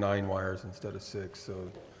 They have 9 wires instead of 6,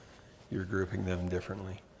 so you're grouping them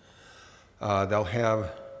differently. They'll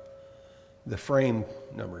have the frame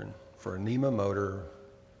number for a NEMA motor,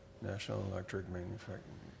 National Electric Manufacturing,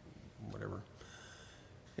 whatever.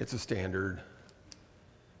 It's a standard,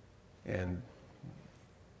 and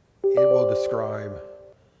it will describe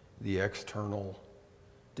the external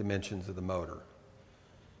dimensions of the motor.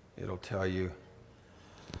 It'll tell you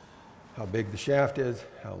how big the shaft is,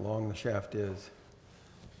 how long the shaft is,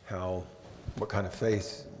 what kind of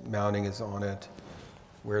face mounting is on it,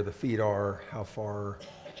 where the feet are, how far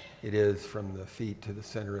it is from the feet to the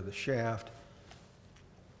center of the shaft,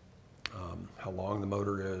 how long the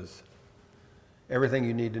motor is, everything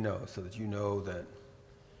you need to know so that you know that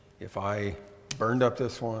if I burned up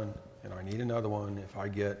this one and I need another one, if I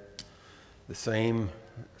get the same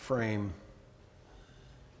frame,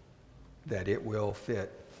 that it will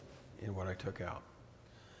fit in what I took out.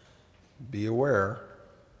 Be aware,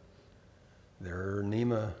 there are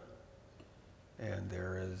NEMA and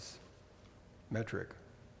there is metric,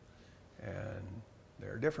 and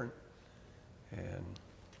they're different, and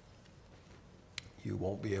you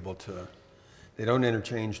won't be able to, they don't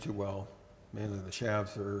interchange too well. Mainly the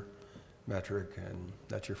shafts are metric, and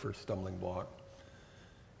that's your first stumbling block.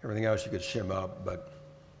 Everything else you could shim up, but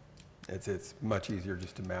it's much easier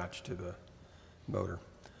just to match to the motor.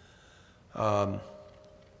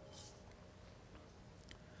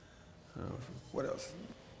 What else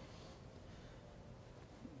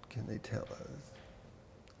can they tell us?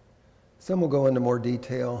 Some will go into more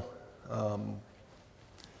detail. They'll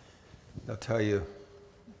tell you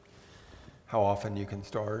how often you can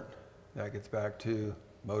start. That gets back to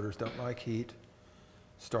motors don't like heat.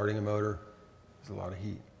 Starting a motor is a lot of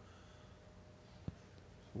heat.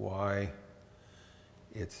 Why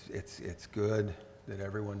it's good that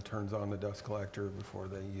everyone turns on the dust collector before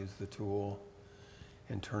they use the tool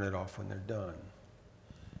and turn it off when they're done.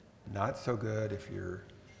 Not so good if you're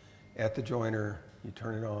at the joiner, you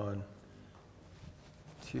turn it on,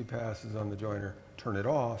 2 passes on the joiner, turn it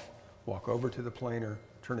off, walk over to the planer,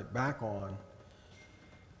 turn it back on.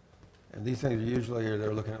 And these things usually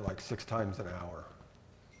they're looking at like 6 times an hour.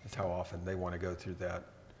 That's how often they want to go through that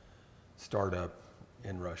startup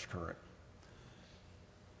in rush current.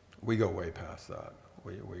 We go way past that.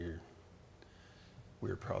 We're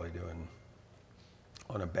probably doing,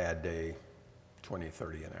 on a bad day, 20,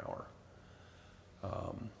 30 an hour.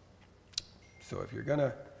 So if you're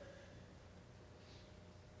gonna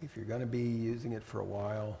be using it for a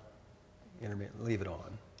while, intermittent, leave it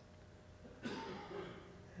on.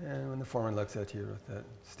 And when the foreman looks at you with that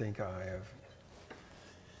stink eye of,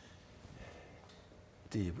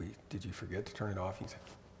 did you forget to turn it off? He's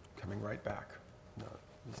coming right back. No,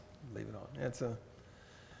 just leave it on.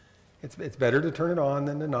 It's better to turn it on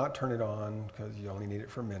than to not turn it on because you only need it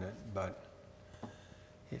for a minute. But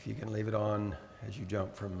if you can leave it on as you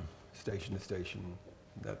jump from station to station,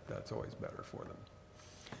 that's always better for them.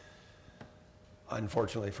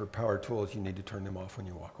 Unfortunately, for power tools, you need to turn them off when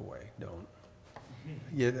you walk away. Don't.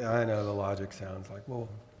 Yeah, I know the logic sounds like, well,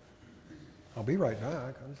 I'll be right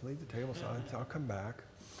back. I'll just leave the table side. I'll come back.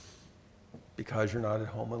 Because you're not at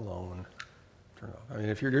home alone, turn it off. I mean,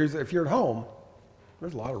 if you're at home,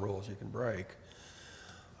 there's a lot of rules you can break.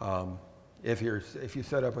 If you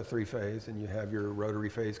set up a three-phase and you have your rotary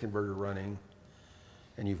phase converter running,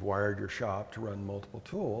 and you've wired your shop to run multiple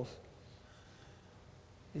tools,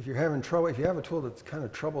 if you're having trouble, if you have a tool that's kind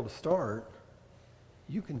of trouble to start,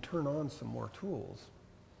 you can turn on some more tools.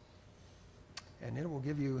 And it will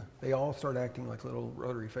give you, they all start acting like little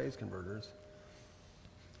rotary phase converters,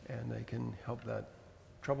 and they can help that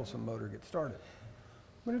troublesome motor get started.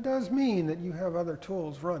 But it does mean that you have other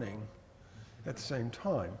tools running at the same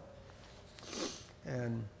time.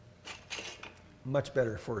 And much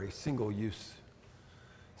better for a single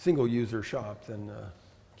user shop than a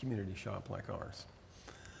community shop like ours.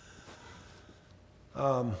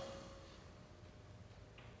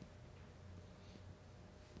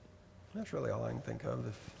 That's really all I can think of.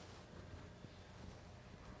 If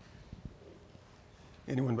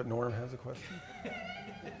anyone but Norm has a question.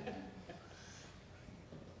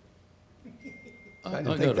 I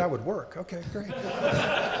didn't think that would work. Okay, great.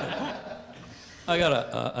 I got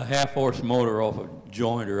a half-horse motor off a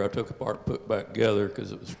jointer I took apart, put back together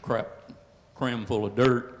because it was crammed full of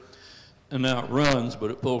dirt. And now it runs,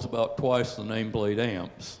 but it pulls about twice the nameplate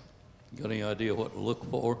amps. You got any idea what to look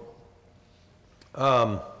for?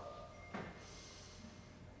 I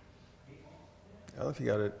don't know if you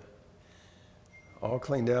got it all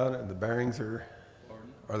cleaned out and the bearings are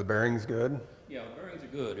the bearings good? Yeah, the bearings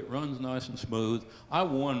are good. It runs nice and smooth. I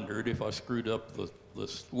wondered if I screwed up the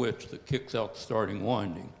switch that kicks out the starting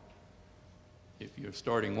winding. If your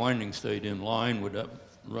starting winding stayed in line, would that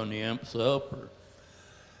run the amps up, or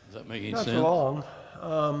does that make any sense? Not for long.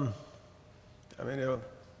 I mean,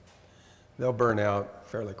 they'll burn out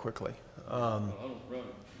fairly quickly. I don't run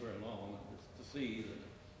it very long just to see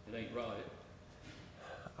that it ain't right.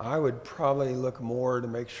 I would probably look more to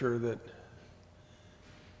make sure that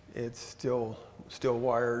it's still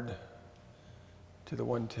wired to the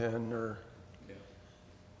 110, or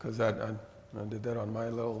because I did that on my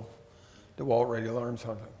little DeWalt radial arm, so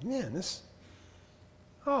I was like, man, this,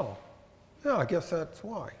 oh, yeah, I guess that's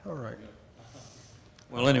why. All right.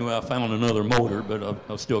 Well, anyway, I found another motor, but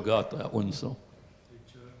I've still got that one, so.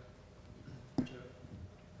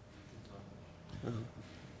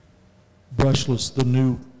 Brushless, the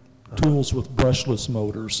new tools with brushless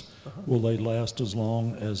motors, will they last as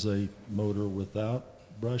long as a motor without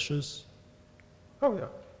brushes? Oh yeah,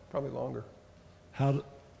 probably longer. How do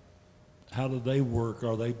they work?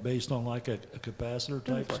 Are they based on like a capacitor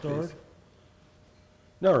type like start? these.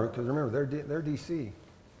 No, because remember they're DC.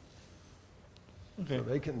 Okay. So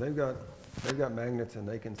they've got magnets, and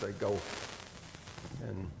they can say go,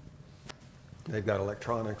 and they've got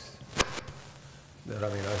electronics that,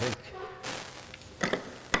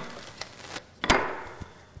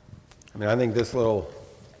 I think this little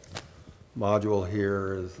module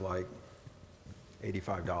here is like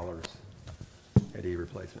 $85 at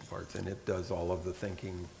E-replacement parts, and it does all of the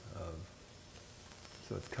thinking of,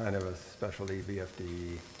 so it's kind of a specialty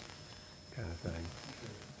VFD kind of thing.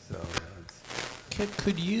 So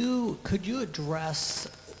Could you address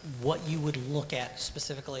what you would look at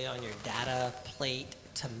specifically on your data plate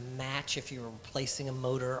to match if you were replacing a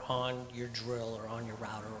motor on your drill or on your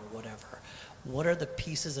router or whatever? What are the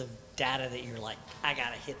pieces of data that you're like, I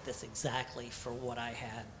gotta hit this exactly for what I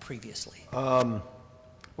had previously?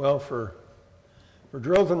 well, for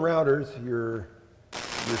drills and routers, you're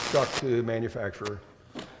stuck to manufacturer,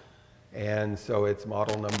 and so it's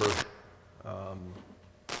model number.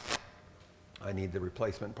 I need the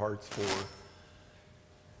replacement parts for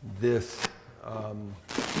this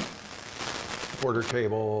quarter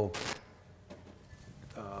cable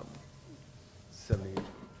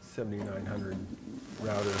 7900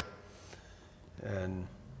 router, and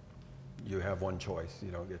you have one choice.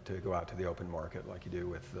 You don't get to go out to the open market like you do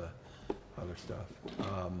with the other stuff.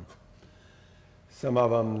 Some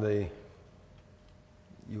of them,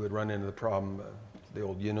 you would run into the problem, the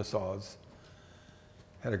old Unisaws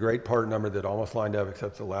had a great part number that almost lined up,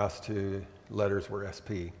 except the last two letters were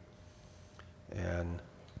SP. And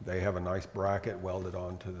they have a nice bracket welded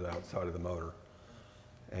onto the outside of the motor.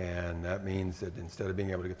 And that means that instead of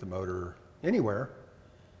being able to get the motor anywhere,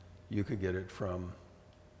 you could get it from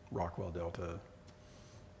Rockwell Delta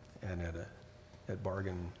and at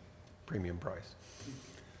bargain premium price.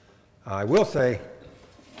 I will say,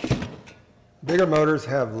 bigger motors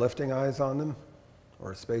have lifting eyes on them,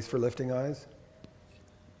 or a space for lifting eyes.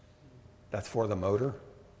 That's for the motor,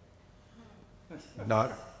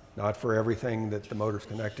 not for everything that the motor's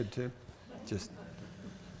connected to. Just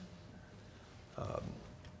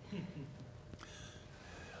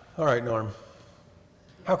all right, Norm.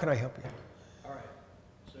 How can I help you? All right,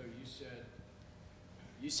 so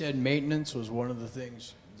you said maintenance was one of the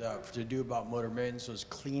things to do about motor maintenance was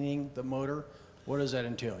cleaning the motor. What does that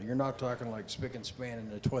entail? You're not talking like spick and span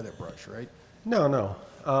and a toilet brush, right? No, no.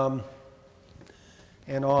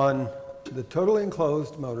 And on the totally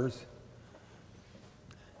enclosed motors,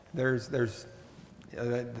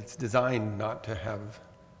 it's designed not to have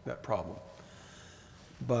that problem.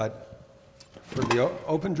 But for the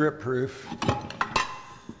open drip proof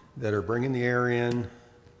that are bringing the air in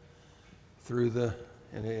through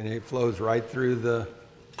and it flows right through the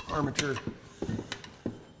armature,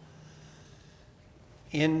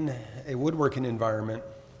 in a woodworking environment,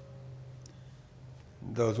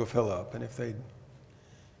 those will fill up. And if they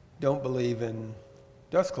don't believe in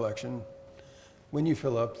dust collection, when you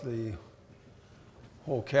fill up the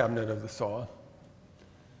whole cabinet of the saw,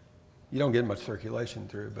 you don't get much circulation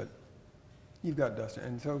through, but you've got dust.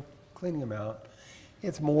 And so cleaning them out,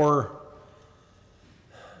 it's more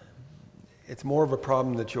of a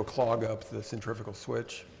problem that you'll clog up the centrifugal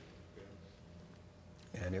switch,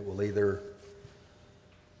 and it will either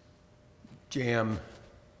jam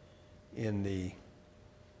in the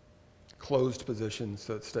closed position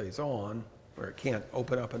so it stays on, where it can't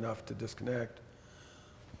open up enough to disconnect,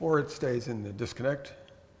 or it stays in the disconnect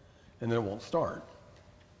and then it won't start.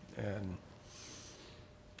 And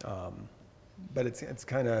but it's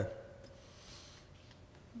kind of,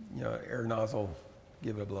 you know, air nozzle,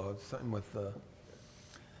 give it a blow. It's same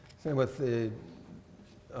with the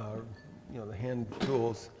you know, the hand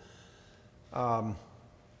tools.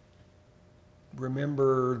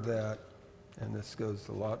 Remember that, and this goes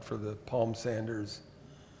a lot for the palm sanders,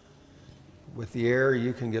 with the air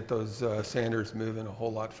you can get those sanders moving a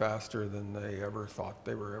whole lot faster than they ever thought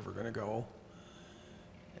they were ever going to go.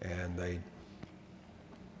 And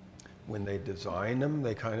when they design them,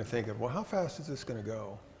 they kind of think of, well, how fast is this going to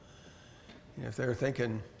go? And if they're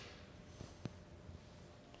thinking,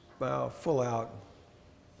 well, full out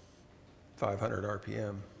 500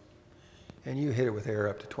 RPM, and you hit it with air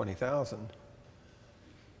up to 20,000,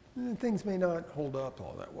 then things may not hold up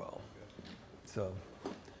all that well. So,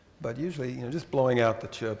 but usually, you know, just blowing out the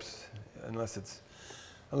chips, unless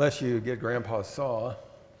you get Grandpa's saw,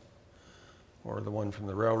 or the one from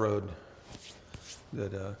the railroad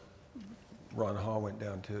that Ron Hall went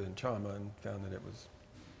down to in Chama and found that it was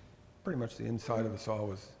pretty much the inside of the saw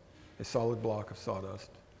was a solid block of sawdust,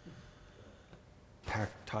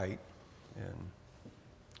 packed tight, and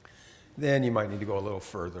then you might need to go a little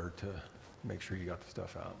further to make sure you got the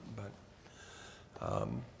stuff out. But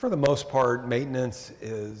for the most part, maintenance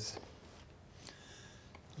is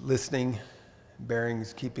listening,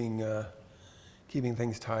 bearings, keeping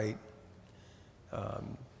things tight,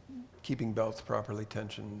 keeping belts properly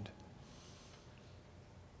tensioned.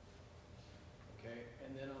 Okay,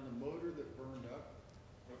 and then on the motor that burned up?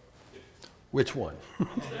 Which one?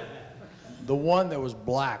 The one that was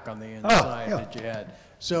black on the inside that you had.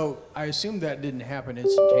 So I assume that didn't happen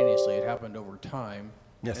instantaneously. It happened over time.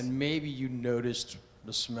 Yes. And maybe you noticed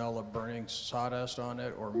the smell of burning sawdust on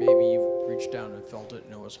it, or maybe you reached down and felt it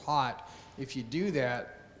and it was hot. If you do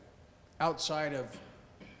that, outside of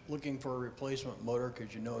looking for a replacement motor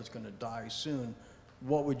because you know it's going to die soon,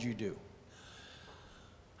 what would you do?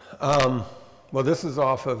 Well, this is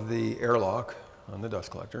off of the airlock on the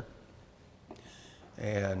dust collector,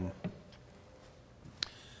 and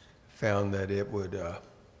found that it would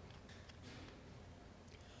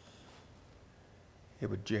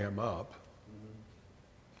jam up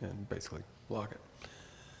and basically block it.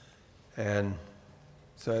 And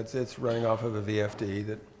so it's running off of a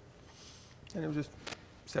VFD and it was just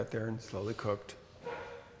sat there and slowly cooked.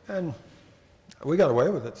 And we got away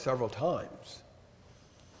with it several times.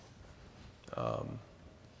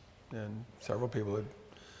 And several people had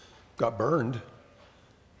got burned.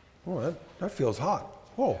 Oh, that feels hot.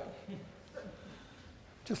 Whoa.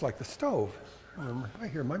 Just like the stove. I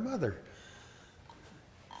hear my mother.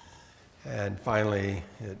 And finally,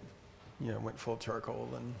 it went full charcoal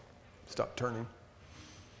and stopped turning.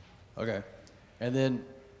 Okay. And then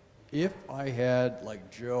if I had,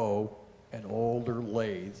 like Joe, an older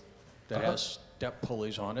lathe that has step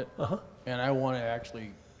pulleys on it, and I want to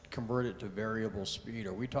actually convert it to variable speed,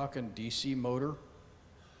 are we talking DC motor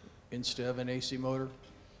instead of an AC motor?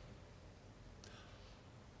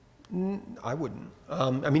 I wouldn't.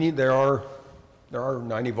 I mean, there are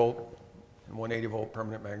 90 volt and 180 volt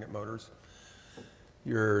permanent magnet motors.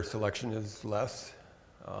 Your selection is less,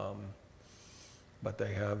 but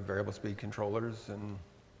they have variable speed controllers, and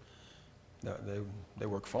they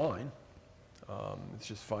work fine. It's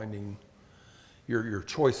just finding your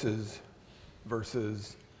choices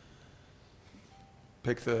versus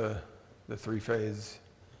pick the three-phase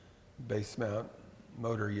base mount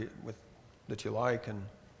motor that you like and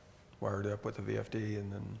wire it up with a VFD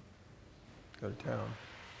and then go to town.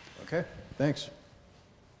 Okay, thanks.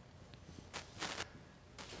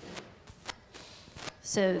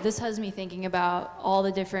 So this has me thinking about all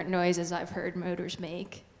the different noises I've heard motors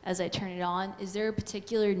make as I turn it on. Is there a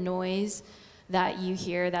particular noise that you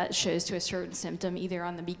hear that shows to a certain symptom, either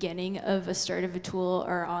on the beginning of a start of a tool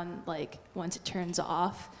or on like once it turns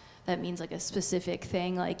off? That means like a specific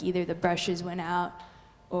thing, like either the brushes went out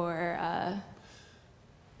or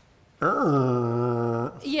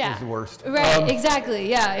yeah, is the worst. Right, exactly.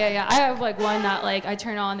 Yeah. I have like one that like I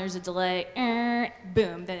turn on, there's a delay,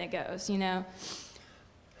 boom, then it goes, you know?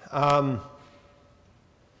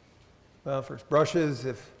 Well, first brushes,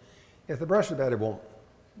 if the brush is bad, it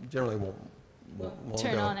generally won't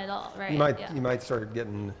turn go. on at all, right? You might start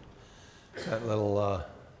getting that little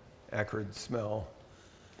acrid smell.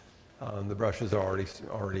 The brush is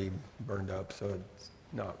already burned up, so it's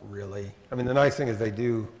not really. I mean, the nice thing is they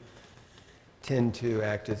do tend to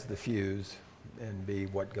act as the fuse and be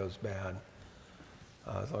what goes bad,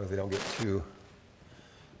 as long as they don't get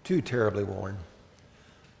too terribly worn.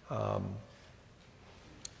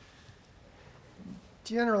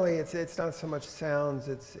 Generally, it's not so much sounds;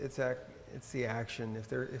 it's the action.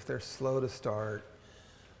 If they're slow to start,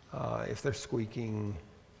 if they're squeaking,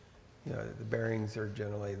 you know, the bearings are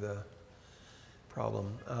generally the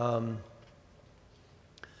problem.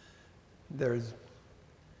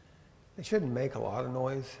 They shouldn't make a lot of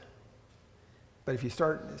noise, but if you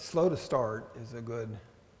start slow to start is a good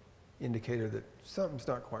indicator that something's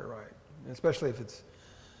not quite right. And especially if it's,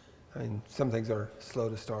 I mean, some things are slow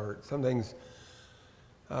to start. Some things,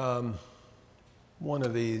 one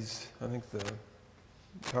of these, I think the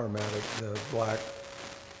Powermatic, the black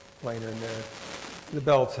planer in there, the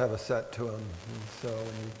belts have a set to them, and so when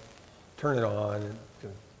you turn it on, it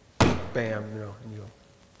goes bam, you know, and you go,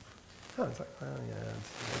 oh, it's like, oh yeah,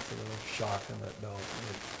 it's a little shock in that belt.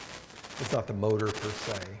 It's not the motor per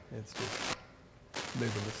se, it's just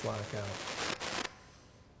moving the slack out.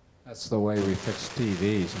 That's the way we fixed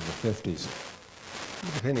TVs in the 50s.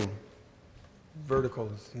 Depending,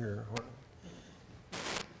 verticals here.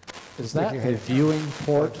 Is that a viewing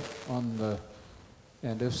port on the,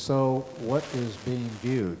 and if so, what is being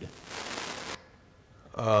viewed?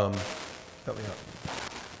 Help me out.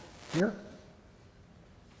 Here?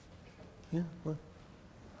 Yeah, what?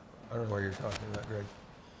 I don't know what you're talking about, Greg.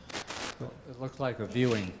 It looks like a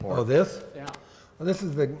viewing port. Oh, this? Yeah. Well, this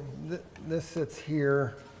is this sits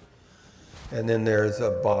here, and then there's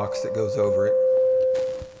a box that goes over it.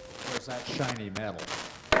 Where's that shiny metal?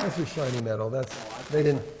 This is shiny metal. That's, Oh, they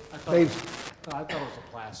didn't, I thought it was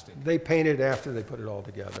a plastic. They painted after they put it all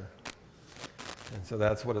together. And so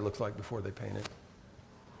that's what it looks like before they paint it.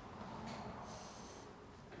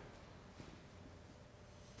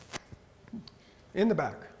 In the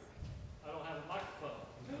back. I don't have a microphone.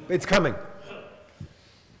 It's coming.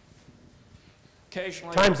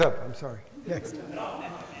 Occasionally, Time's up. I'm sorry. Next.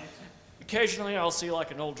 Occasionally, I'll see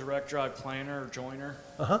like an old direct drive planer or joiner.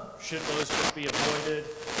 Should those just be avoided?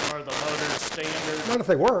 Are the motors standard? Not if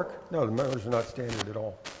they work. No, the motors are not standard at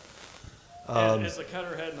all. Is the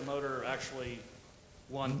cutter head and the motor actually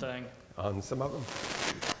one thing? On some of them.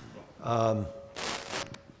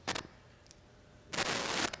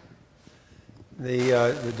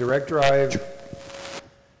 The direct drive,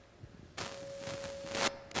 I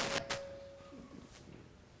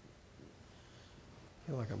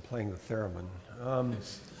feel like I'm playing the theremin.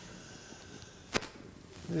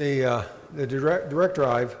 The direct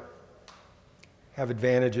drive have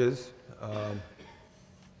advantages. I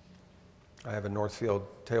have a Northfield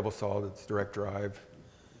table saw that's direct drive.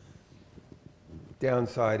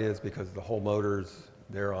 Downside is because the whole motor's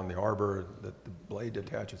there on the arbor that the blade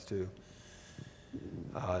attaches to.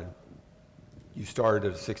 You start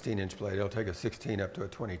at a 16-inch blade. It'll take a 16 up to a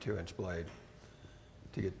 22-inch blade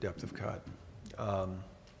to get depth of cut.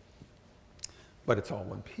 But it's all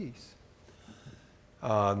one piece.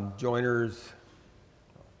 Joiners,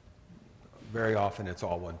 very often it's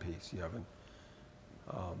all one piece. You haven't.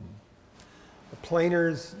 The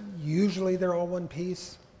planers, usually they're all one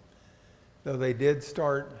piece. Though they did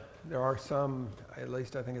start, there are some, at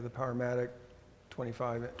least I think of the Powermatic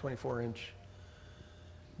 24-inch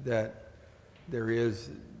that there is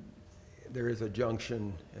a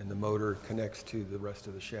junction and the motor connects to the rest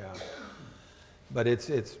of the shaft. But it's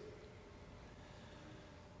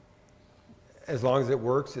as long as it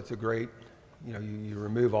works, it's a great, you know, you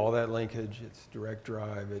remove all that linkage, it's direct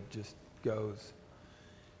drive, it just goes.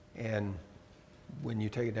 And when you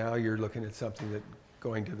take it now, you're looking at something that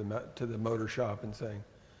going to the motor shop and saying,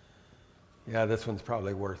 yeah, this one's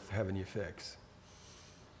probably worth having you fix.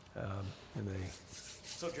 And they.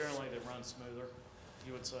 So generally they run smoother,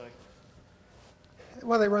 you would say?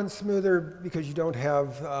 Well, they run smoother because you don't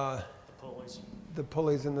have The pulleys. the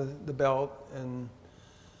pulleys in the belt, and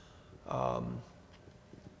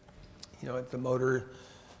you know, the motor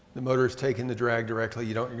is taking the drag directly.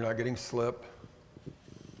 You're not getting slip.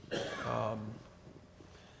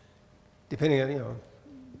 Depending on, you know,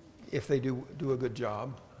 if they do a good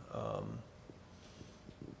job.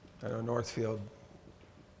 I know Northfield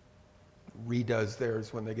redoes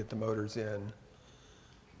theirs when they get the motors in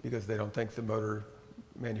because they don't think the motor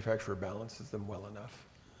manufacturer balances them well enough.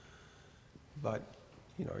 But,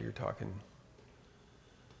 you know, you're talking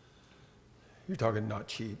not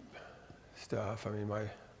cheap stuff. I mean,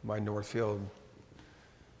 my Northfield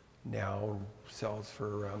now sells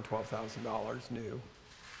for around $12,000 new.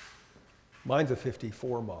 Mine's a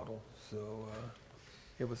 54 model, so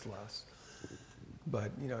it was less.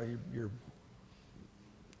 But, you know,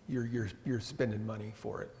 you're spending money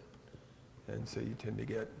for it, and so you tend to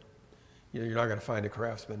get, you know, you're not going to find a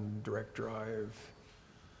Craftsman direct drive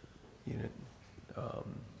unit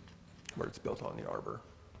where it's built on the arbor.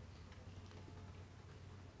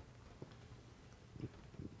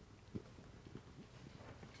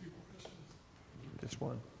 Just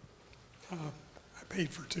one. I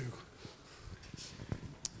paid for two.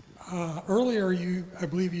 Earlier, I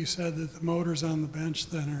believe you said that the motors on the bench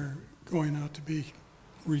then are going out to be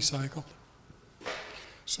recycled.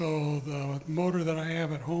 So the motor that I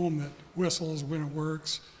have at home that whistles when it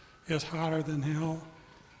works is hotter than hell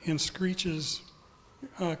and screeches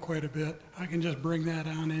quite a bit. I can just bring that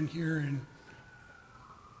on in here and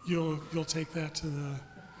you'll take that to the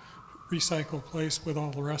recycle place with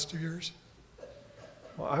all the rest of yours?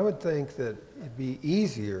 Well, I would think that it'd be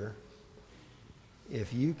easier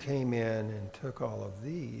if you came in and took all of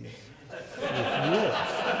these with yours.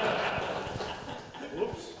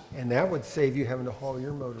 And that would save you having to haul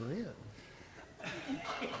your motor in.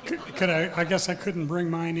 Could I guess I couldn't bring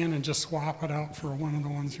mine in and just swap it out for one of the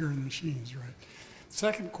ones here in the machines, right?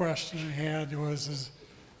 Second question I had was,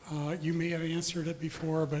 you may have answered it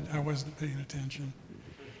before, but I wasn't paying attention.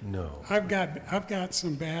 No. I've got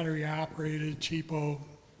some battery operated cheapo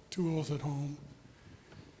tools at home.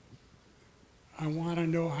 I want to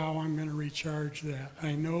know how I'm going to recharge that.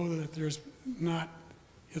 I know that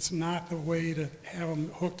it's not the way to have them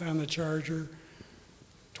hooked on the charger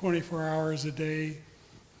 24 hours a day,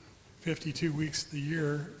 52 weeks of the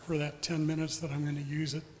year for that 10 minutes that I'm going to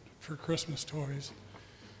use it for Christmas toys.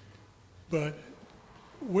 But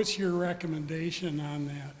what's your recommendation on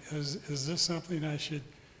that? Is this something I should,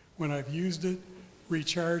 when I've used it,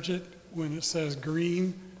 recharge it? When it says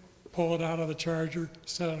green, pull it out of the charger,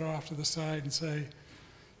 set it off to the side and say,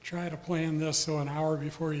 try to plan this so an hour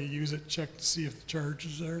before you use it, check to see if the charge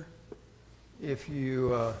is there? If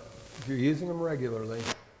you're using them regularly,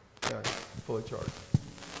 yeah, fully charged.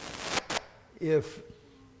 If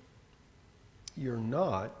you're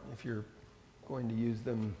not, if you're going to use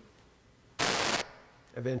them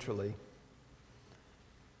eventually,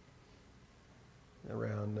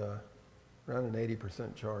 around an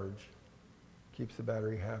 80% charge keeps the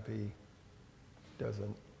battery happy,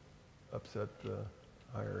 doesn't upset the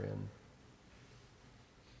higher end,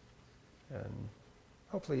 and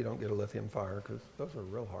hopefully you don't get a lithium fire because those are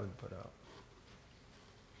real hard to put out.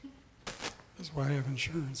 That's why I have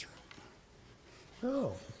insurance, right?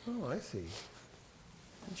 Oh, I see.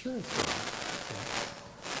 Insurance.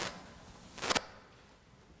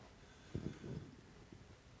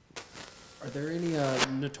 Are there any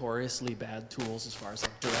notoriously bad tools as far as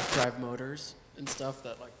like direct drive motors and stuff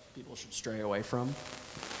that like people should stray away from?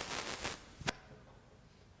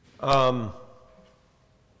 So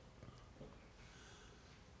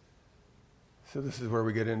this is where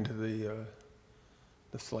we get into the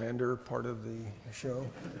slander part of the show.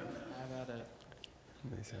 Have at it.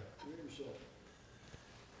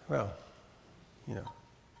 Well, you know,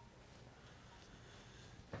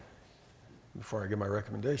 before I give my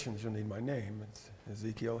recommendations, you'll need my name. It's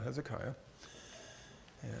Ezekiel Hezekiah,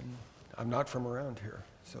 and I'm not from around here,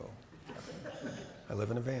 so I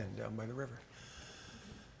live in a van down by the river.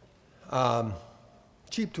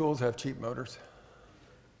 Cheap tools have cheap motors.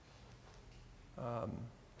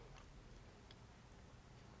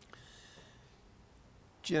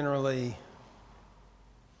 Generally,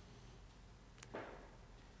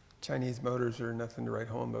 Chinese motors are nothing to write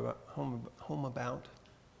home about.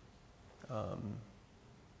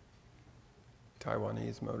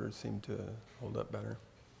 Taiwanese motors seem to hold up better.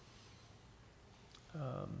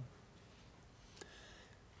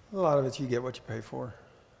 A lot of it, you get what you pay for.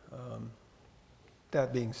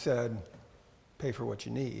 That being said, pay for what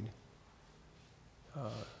you need.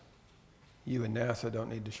 You and NASA don't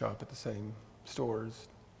need to shop at the same stores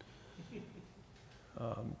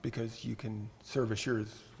because you can service yours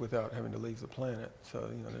without having to leave the planet. So,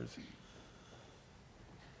 you know,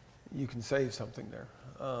 you can save something there.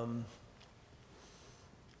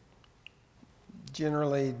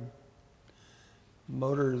 Generally,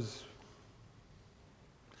 motors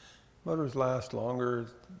last longer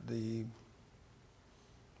the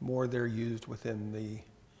more they're used within the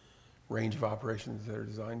range of operations they're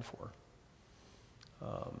designed for.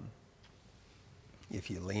 If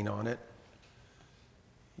you lean on it,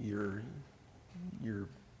 you're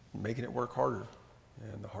making it work harder,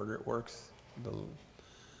 and the harder it works, the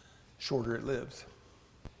shorter it lives.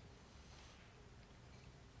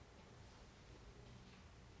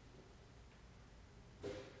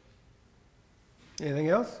 Anything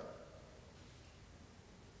else?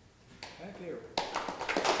 Thank you.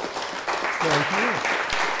 Thank you.